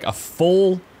do like a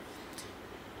full...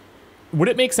 Would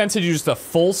it make sense to do just a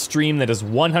full stream that is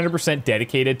 100%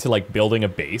 dedicated to like building a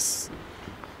base?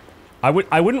 I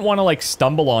wouldn't want to like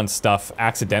stumble on stuff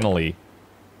accidentally.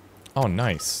 Oh,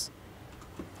 nice.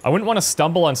 I wouldn't want to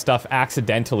stumble on stuff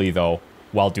accidentally though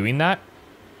while doing that.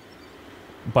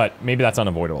 But maybe that's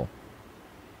unavoidable.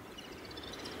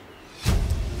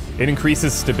 It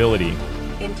increases stability.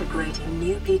 Integrating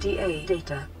new PDA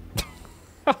data.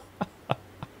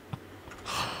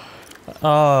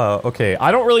 Okay.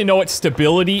 I don't really know what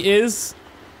stability is,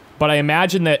 but I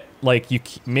imagine that, like,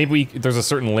 there's a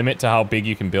certain limit to how big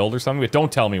you can build or something, but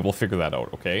don't tell me. We'll figure that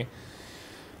out, okay?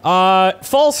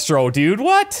 Falstro, dude,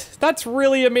 what? That's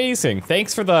really amazing.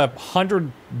 Thanks for the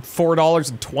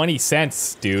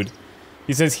 $104.20, dude.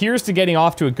 He says, here's to getting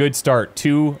off to a good start.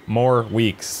 2 more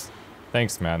weeks.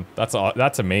 Thanks, man.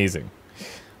 That's amazing.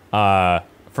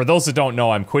 For those that don't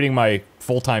know, I'm quitting my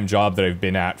full-time job that I've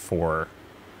been at for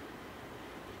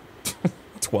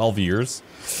 12 years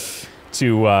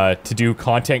to do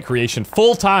content creation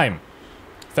full-time.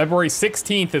 February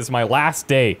 16th is my last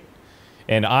day,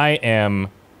 and I am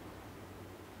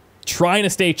trying to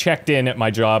stay checked in at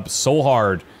my job so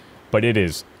hard, but it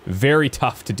is very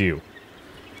tough to do.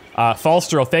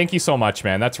 Falstro, thank you so much,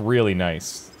 man. That's really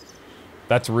nice.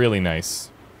 That's really nice.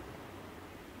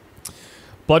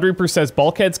 Blood Reaper says,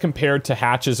 bulkheads compared to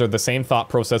hatches are the same thought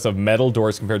process of metal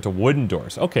doors compared to wooden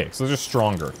doors. Okay, so they're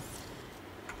stronger.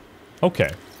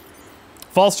 Okay.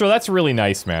 Falstro, that's really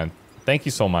nice, man. Thank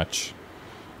you so much.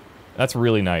 That's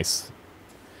really nice.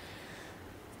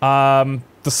 The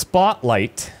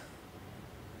spotlight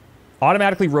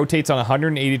automatically rotates on a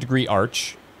 180-degree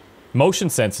arch. Motion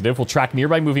sensitive, will track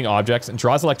nearby moving objects, and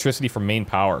draws electricity from main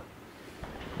power.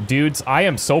 Dudes, I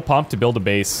am so pumped to build a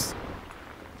base.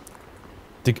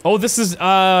 Oh, this is,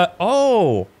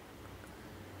 oh!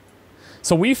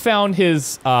 So we found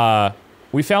his,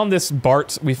 we found this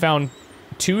Bart, we found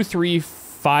 2, 3,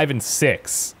 5, and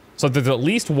 6. So there's at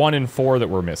least 1 and 4 that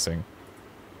we're missing.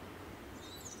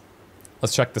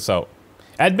 Let's check this out.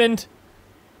 Edmund,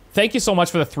 thank you so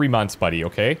much for the 3 months, buddy,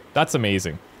 okay? That's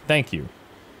amazing. Thank you.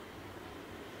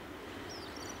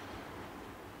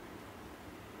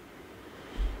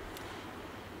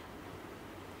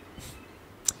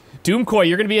 Doomcoy,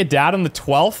 you're gonna be a dad on the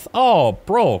 12th? Oh,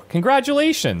 bro,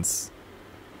 congratulations.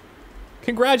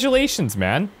 Congratulations,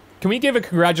 man. Can we give a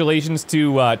congratulations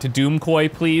to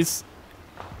Doomcoy, please?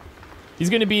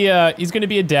 He's gonna be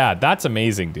a dad. That's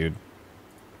amazing, dude.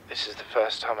 This is the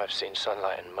first time I've seen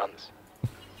sunlight in months.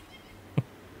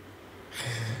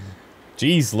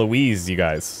 Jeez Louise, you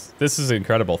guys. This is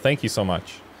incredible. Thank you so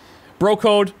much.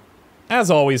 Brocode,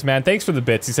 as always, man, thanks for the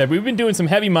bits. He said, we've been doing some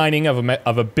heavy mining of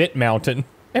a bit mountain,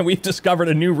 and we've discovered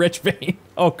a new rich vein.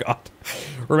 Oh, God.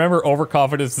 Remember,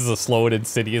 overconfidence is a slow and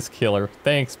insidious killer.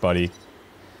 Thanks, buddy.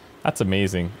 That's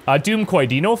amazing. Doomcoy,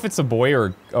 do you know if it's a boy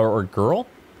or a girl?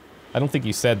 I don't think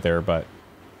you said there, but...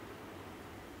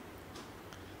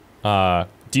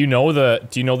 do you know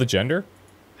the gender?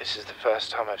 This is the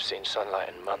first time I've seen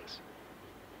sunlight in months.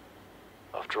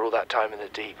 After all that time in the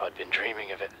deep, I'd been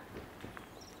dreaming of it.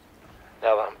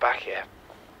 Now that I'm back here,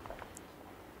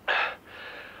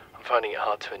 I'm finding it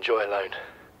hard to enjoy alone.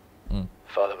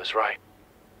 Father was right.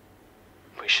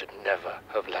 We should never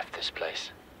have left this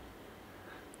place.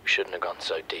 We shouldn't have gone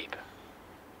so deep.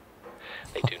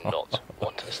 They do not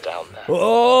want us down there.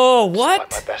 Oh, what?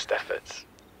 Despite my best efforts,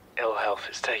 ill health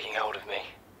is taking hold of me.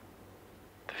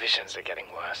 The visions are getting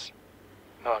worse.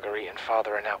 Marguerite and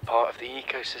Father are now part of the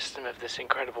ecosystem of this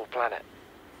incredible planet.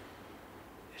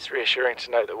 It's reassuring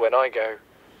to know that when I go,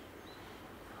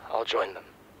 I'll join them.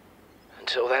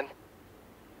 Until then,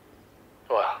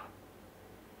 well,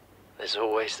 there's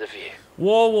always the view.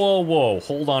 Whoa, whoa, whoa.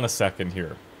 Hold on a second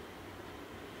here.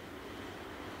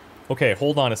 Okay,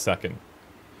 hold on a second.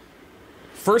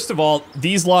 First of all,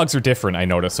 these logs are different, I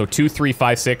noticed. So 2, 3,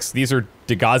 5, 6. These are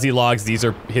Degazi logs. These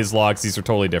are his logs. These are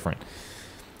totally different.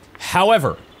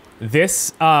 However,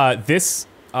 this log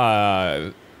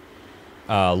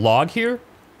here,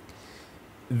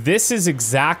 this is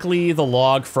exactly the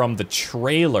log from the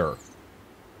trailer.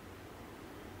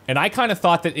 And I kind of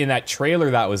thought that in that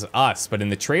trailer that was us, but in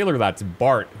the trailer that's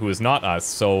Bart, who is not us,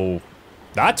 so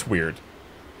that's weird.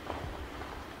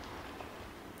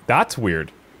 That's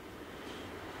weird.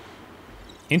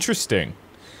 Interesting.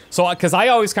 So, because I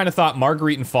always kind of thought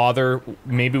Marguerite and Father,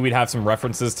 maybe we'd have some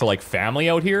references to, like, family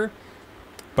out here.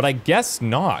 But I guess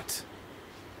not.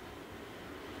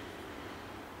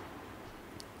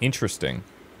 Interesting.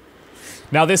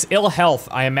 Now, this ill health,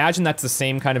 I imagine that's the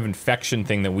same kind of infection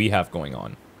thing that we have going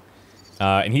on.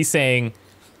 And he's saying,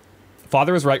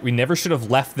 Father was right, we never should have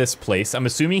left this place. I'm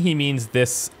assuming he means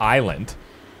this island,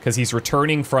 because he's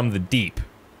returning from the deep,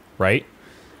 right?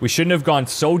 We shouldn't have gone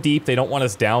so deep, they don't want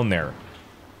us down there.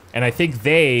 And I think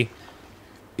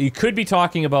you could be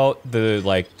talking about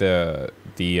the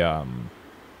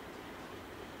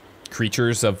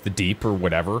creatures of the deep or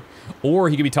whatever. Or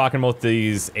he could be talking about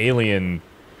these alien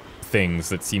things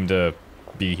that seem to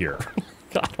be here.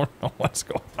 I don't know what's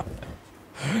going on.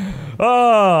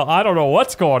 Oh, I don't know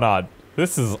what's going on.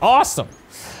 This is awesome.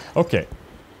 Okay.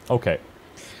 Okay.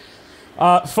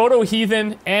 Photo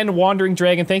Heathen and Wandering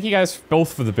Dragon, thank you guys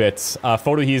both for the bits.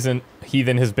 Photo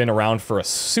Heathen has been around for a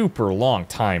super long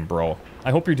time, bro. I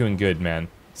hope you're doing good, man.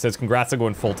 Says, congrats on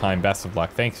going full-time, best of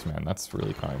luck. Thanks, man, that's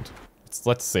really kind.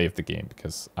 Let's save the game,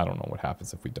 because I don't know what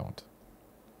happens if we don't.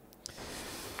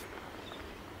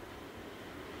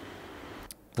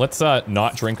 Let's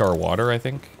not drink our water, I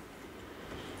think.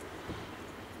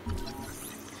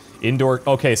 Indoor,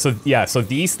 okay, so yeah, so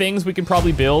these things we can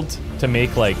probably build to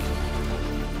make, like...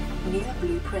 New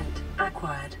blueprint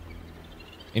acquired.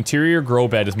 Interior grow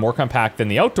bed is more compact than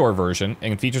the outdoor version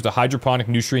and features a hydroponic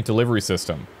nutrient delivery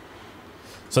system.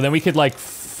 So then we could, like,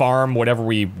 farm whatever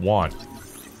we want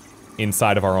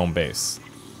inside of our own base.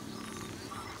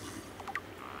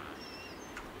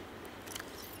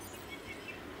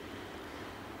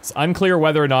 It's unclear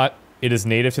whether or not it is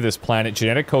native to this planet.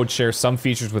 Genetic code shares some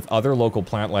features with other local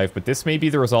plant life, but this may be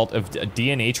the result of a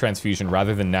DNA transfusion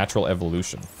rather than natural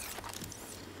evolution.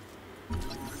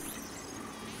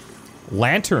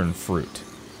 Lantern fruit.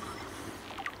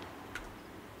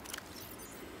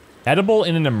 Edible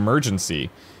in an emergency.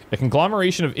 A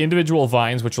conglomeration of individual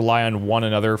vines which rely on one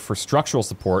another for structural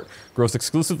support grows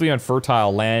exclusively on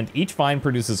fertile land. Each vine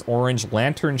produces orange,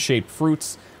 lantern-shaped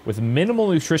fruits with minimal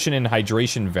nutrition and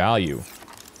hydration value.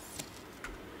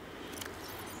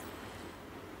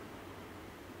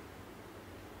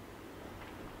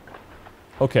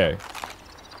 Okay.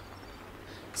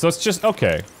 So it's just,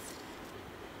 okay.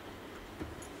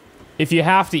 If you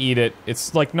have to eat it,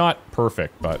 it's, like, not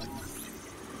perfect, but...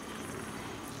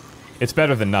 it's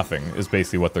better than nothing, is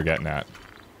basically what they're getting at.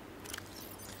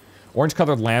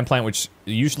 Orange-colored land plant, which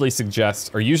usually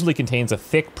contains a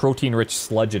thick, protein-rich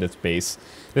sludge at its base.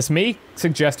 This may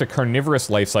suggest a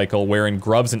carnivorous life cycle wherein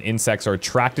grubs and insects are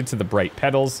attracted to the bright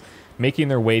petals, making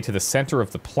their way to the center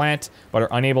of the plant, but are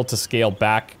unable to scale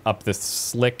back up the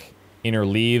slick inner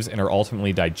leaves and are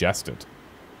ultimately digested.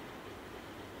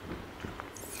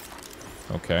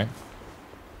 Okay.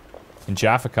 In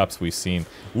Jaffa Cups we've seen...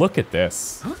 look at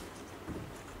this.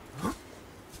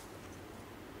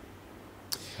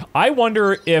 I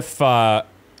wonder if, I'm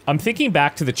thinking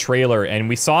back to the trailer, and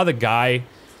we saw the guy,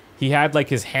 he had, like,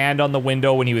 his hand on the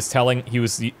window when he was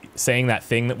saying that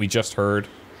thing that we just heard.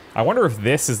 I wonder if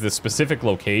this is the specific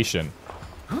location.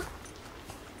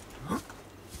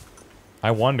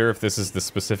 I wonder if this is the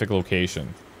specific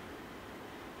location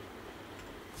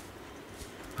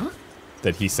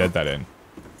that he said that in.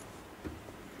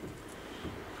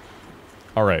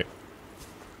 Alright.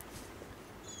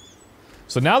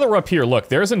 So now that we're up here, look,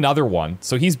 there's another one.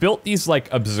 So he's built these,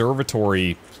 like,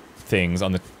 observatory things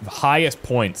on the highest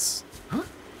points.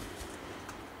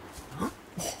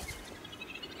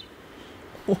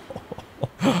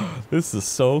 This is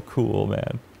so cool,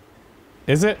 man.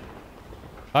 Is it?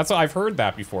 That's what I've heard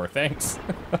that before. Thanks.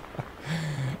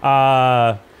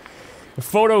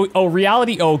 Photo. Oh,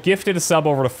 Reality. Oh, gifted a sub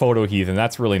over to Photo Heathen.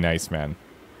 That's really nice, man.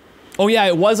 Oh yeah,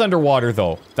 it was underwater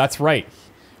though. That's right.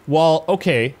 Well,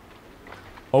 okay.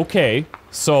 Okay.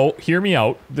 So hear me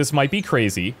out. This might be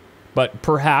crazy, but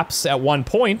perhaps at one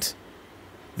point,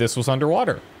 this was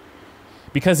underwater,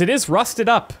 because it is rusted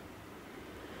up.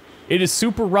 It is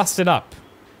super rusted up.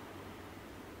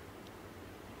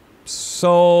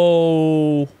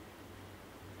 So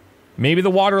maybe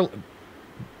the water...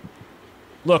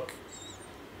 Look,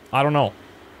 I don't know.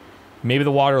 Maybe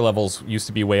the water levels used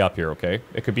to be way up here, okay?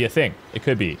 It could be a thing. It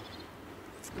could be.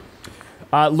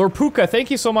 Lorpuka, thank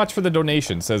you so much for the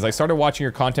donation. Says, I started watching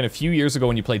your content a few years ago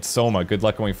when you played Soma. Good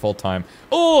luck going full-time.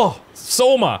 Oh!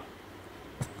 Soma!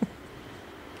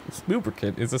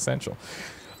 Lubricant is essential.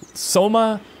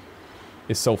 Soma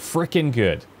is so freaking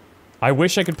good. I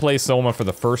wish I could play Soma for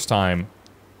the first time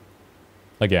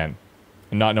again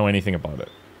and not know anything about it.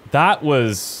 That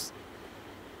was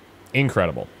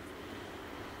incredible.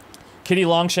 Kitty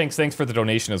Longshanks, thanks for the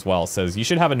donation as well. Says, you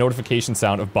should have a notification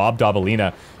sound of Bob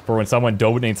Dobalina for when someone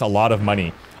donates a lot of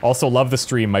money. Also, love the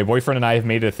stream. My boyfriend and I have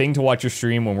made it a thing to watch your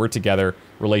stream when we're together.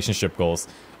 Relationship goals.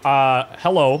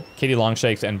 Hello, Kitty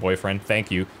Longshanks and boyfriend.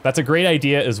 Thank you. That's a great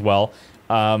idea as well.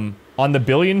 On the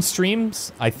Billion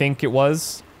streams, I think it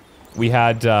was, we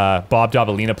had Bob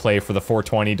Dobalina play for the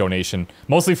 420 donation,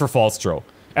 mostly for Falstro.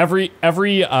 Every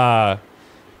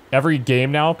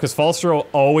game now, because Falstro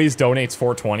always donates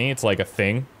 420. It's like a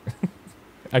thing.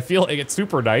 I feel like it's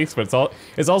super nice, but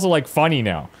it's also like funny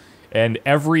now. And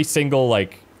every single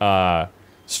like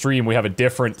stream, we have a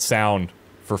different sound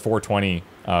for 420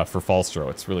 for Falstro.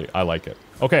 It's really, I like it.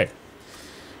 Okay.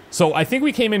 So I think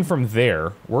we came in from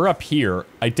there. We're up here.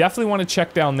 I definitely want to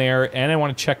check down there, and I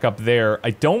want to check up there.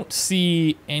 I don't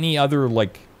see any other,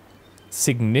 like,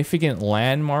 significant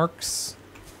landmarks.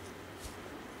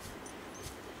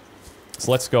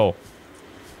 So let's go.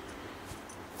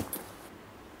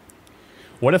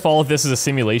 What if all of this is a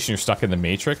simulation, you're stuck in the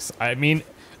Matrix? I mean,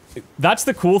 that's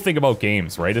the cool thing about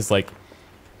games, right? Is like,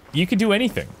 you could do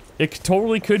anything. It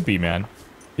totally could be, man.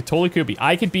 It totally could be.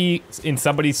 I could be in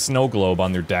somebody's snow globe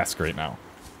on their desk right now.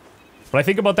 But I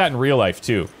think about that in real life,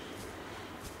 too.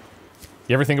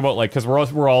 You ever think about, like, because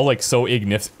we're all like, so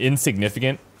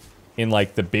insignificant in,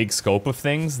 like, the big scope of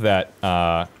things that,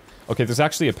 okay, there's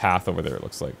actually a path over there, it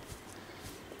looks like.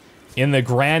 In the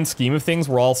grand scheme of things,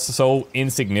 we're all so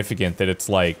insignificant that it's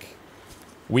like,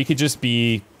 we could just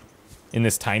be in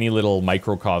this tiny little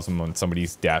microcosm on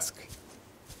somebody's desk.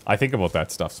 I think about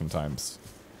that stuff sometimes.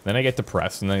 Then I get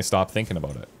depressed, and then I stop thinking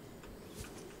about it.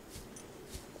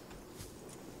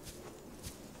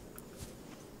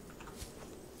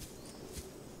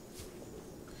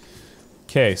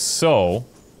 Okay, so...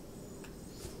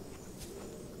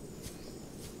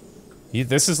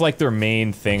 this is like their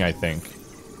main thing, I think.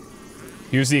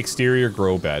 Here's the exterior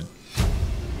grow bed.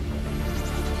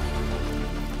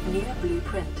 New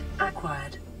blueprint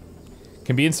acquired.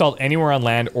 Can be installed anywhere on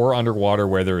land or underwater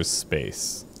where there is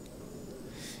space.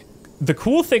 The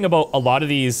cool thing about a lot of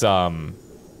these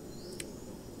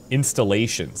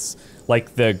installations,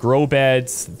 like the grow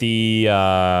beds, the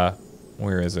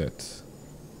where is it?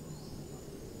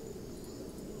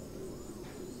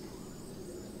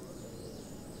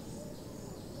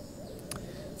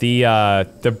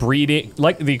 The breeding,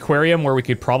 like the aquarium where we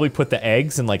could probably put the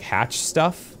eggs and like hatch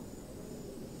stuff.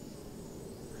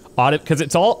 Because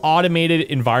it's all automated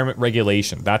environment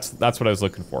regulation. That's what I was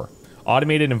looking for.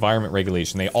 Automated environment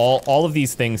regulation. They all of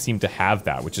these things seem to have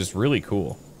that, which is really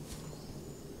cool.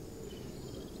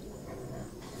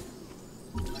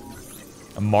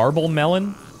 A marble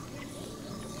melon?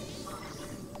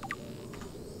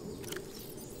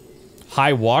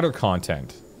 High water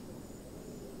content.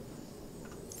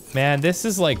 Man, this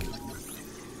is like...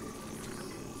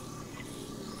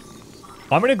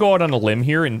 I'm gonna go out on a limb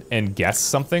here and guess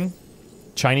something.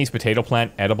 Chinese potato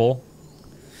plant edible.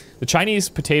 The Chinese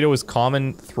potato is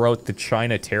common throughout the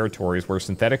China territories where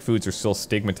synthetic foods are still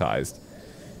stigmatized.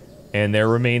 And there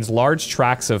remains large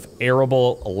tracts of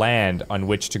arable land on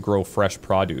which to grow fresh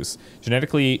produce.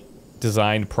 Genetically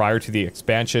designed prior to the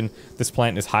expansion, this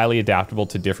plant is highly adaptable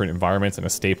to different environments and a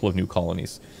staple of new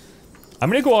colonies. I'm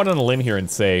gonna go out on a limb here and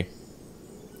say,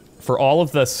 for all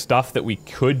of the stuff that we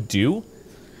could do,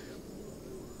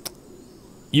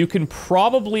 you can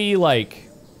probably, like...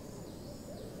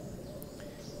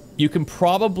 You can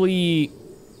probably...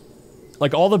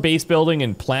 Like, all the base building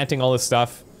and planting all this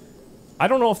stuff, I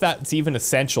don't know if that's even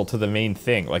essential to the main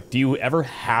thing. Like, do you ever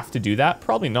have to do that?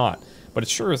 Probably not. But it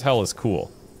sure as hell is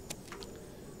cool.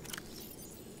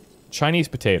 Chinese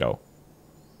potato.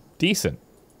 Decent.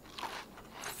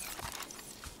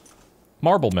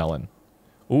 Marble melon.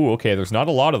 Ooh, okay, there's not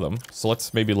a lot of them, so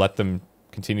let's maybe let them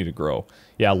continue to grow.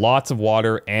 Yeah, lots of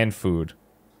water and food.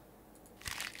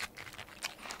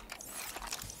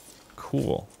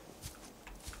 Cool.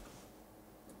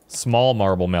 Small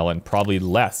marble melon, probably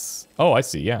less. Oh, I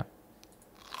see, yeah.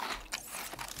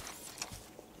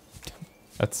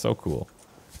 That's so cool.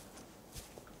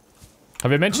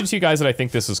 Have I mentioned to you guys that I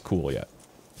think this is cool yet?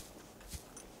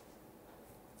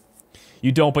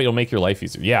 You don't, but you'll make your life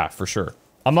easier. Yeah, for sure.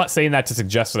 I'm not saying that to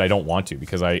suggest that I don't want to,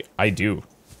 because I do.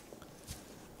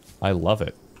 I love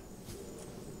it.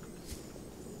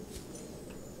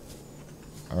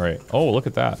 Alright. Oh, look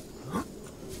at that.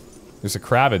 There's a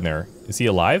crab in there. Is he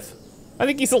alive? I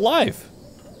think he's alive.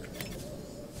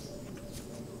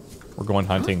 We're going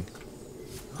hunting.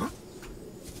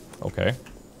 Okay.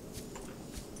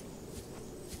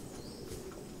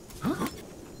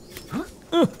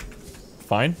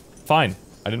 Fine. Fine.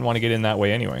 I didn't want to get in that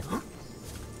way anyway.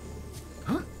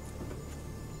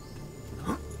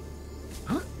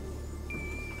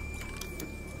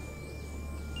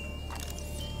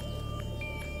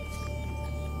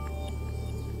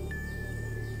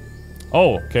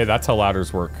 Oh, okay, that's how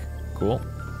ladders work. Cool.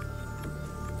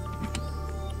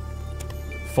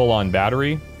 Full-on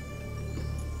battery.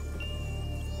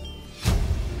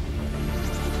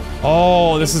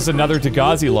 Oh, this is another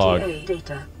Dagazi log.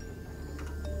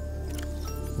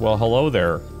 Well, hello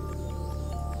there.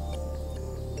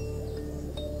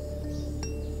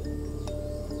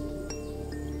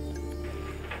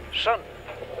 Son,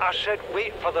 I said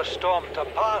wait for the storm to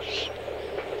pass.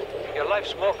 Your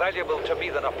life's more valuable to me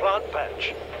than a plant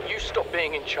patch. You stopped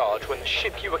being in charge when the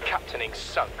ship you were captaining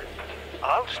sunk.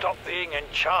 I'll stop being in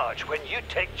charge when you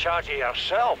take charge of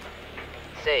yourself.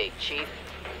 Say, Chief.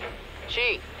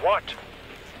 Chief! What?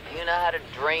 Do you know how to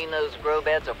drain those grow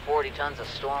beds of 40 tons of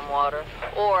stormwater?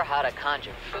 Or how to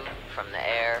conjure food from the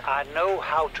air? I know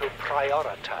how to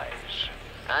prioritize.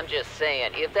 I'm just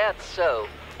saying, if that's so,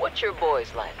 what's your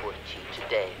boy's life worth to you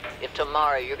today? If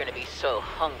tomorrow you're gonna be so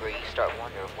hungry you start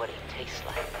wondering what he tastes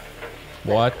like.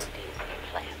 What? Let's go deal with your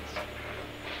plans.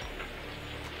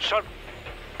 Son,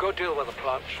 go deal with the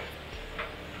plants.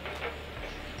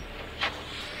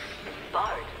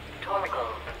 Bard, Torgo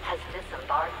has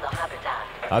disembarked the habitat.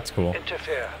 That's cool.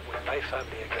 Interfere with my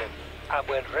family again, and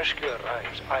when rescue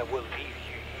arrives, I will leave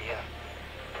you here.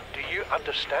 Do you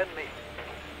understand me?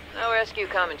 No rescue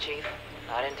coming, Chief.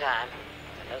 Not in time.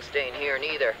 And no staying here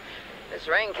neither. This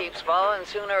rain keeps falling,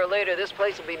 sooner or later this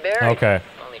place will be buried. Okay.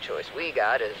 The only choice we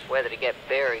got is whether to get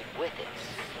buried with it.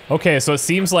 Okay, so it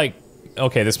seems like...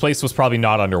 Okay, this place was probably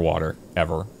not underwater,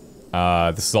 ever.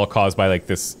 This is all caused by, like,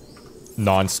 this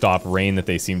non-stop rain that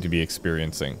they seem to be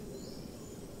experiencing.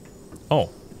 Oh.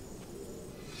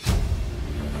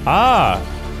 Ah!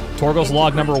 Torgo's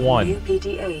log number 1.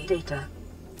 PDA data.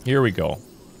 Here we go.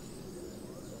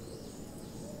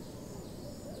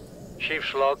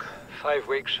 Chief's log, 5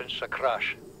 weeks since the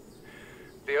crash.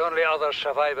 The only other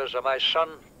survivors are my son,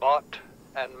 Bart,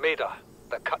 and Maida,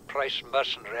 the cut-price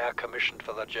mercenary I commissioned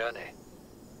for the journey.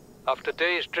 After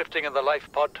days drifting in the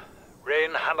life pod,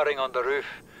 rain hammering on the roof,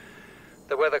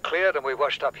 the weather cleared and we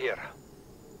washed up here.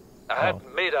 I had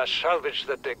Maida salvage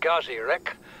the Dagazi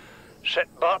wreck, set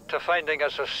Bart to finding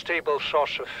us a stable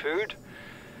source of food.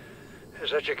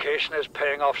 His education is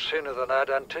paying off sooner than I'd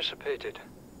anticipated.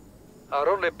 Our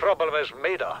only problem is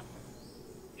Maida.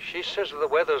 She says the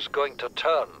weather's going to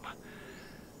turn.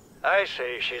 I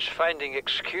say she's finding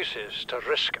excuses to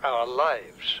risk our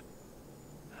lives.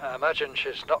 I imagine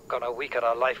she's not gonna weaken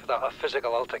her life without a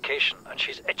physical altercation, and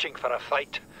she's itching for a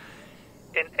fight.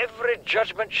 In every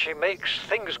judgment she makes,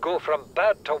 things go from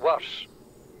bad to worse.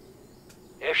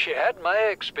 If she had my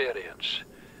experience,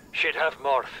 she'd have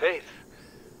more faith.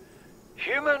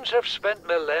 Humans have spent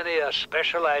millennia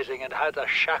specializing in how to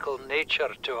shackle nature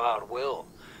to our will.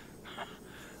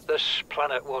 This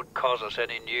planet won't cause us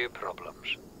any new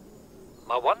problems.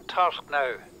 My one task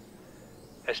now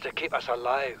is to keep us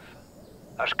alive,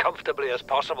 as comfortably as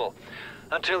possible,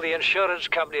 until the insurance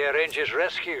company arranges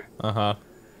rescue. Uh-huh.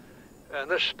 In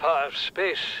this part of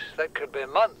space, that could be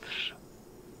months,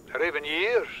 or even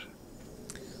years.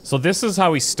 So this is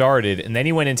how he started, and then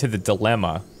he went into the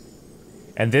dilemma.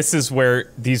 And this is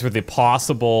where these were the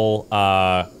possible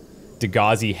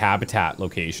Dagazi habitat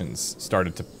locations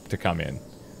started to come in.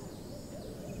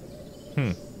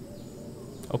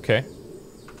 Okay.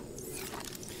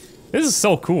 This is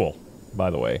so cool, by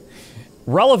the way.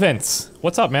 Relevance!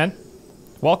 What's up, man?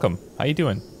 Welcome. How you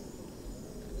doing?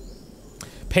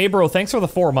 Bro, thanks for the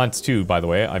 4 months too, by the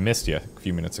way. I missed you a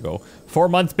few minutes ago. 4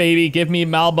 months, baby. Give me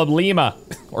Malba Lima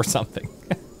or something.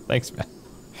 Thanks, man.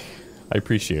 I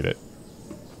appreciate it.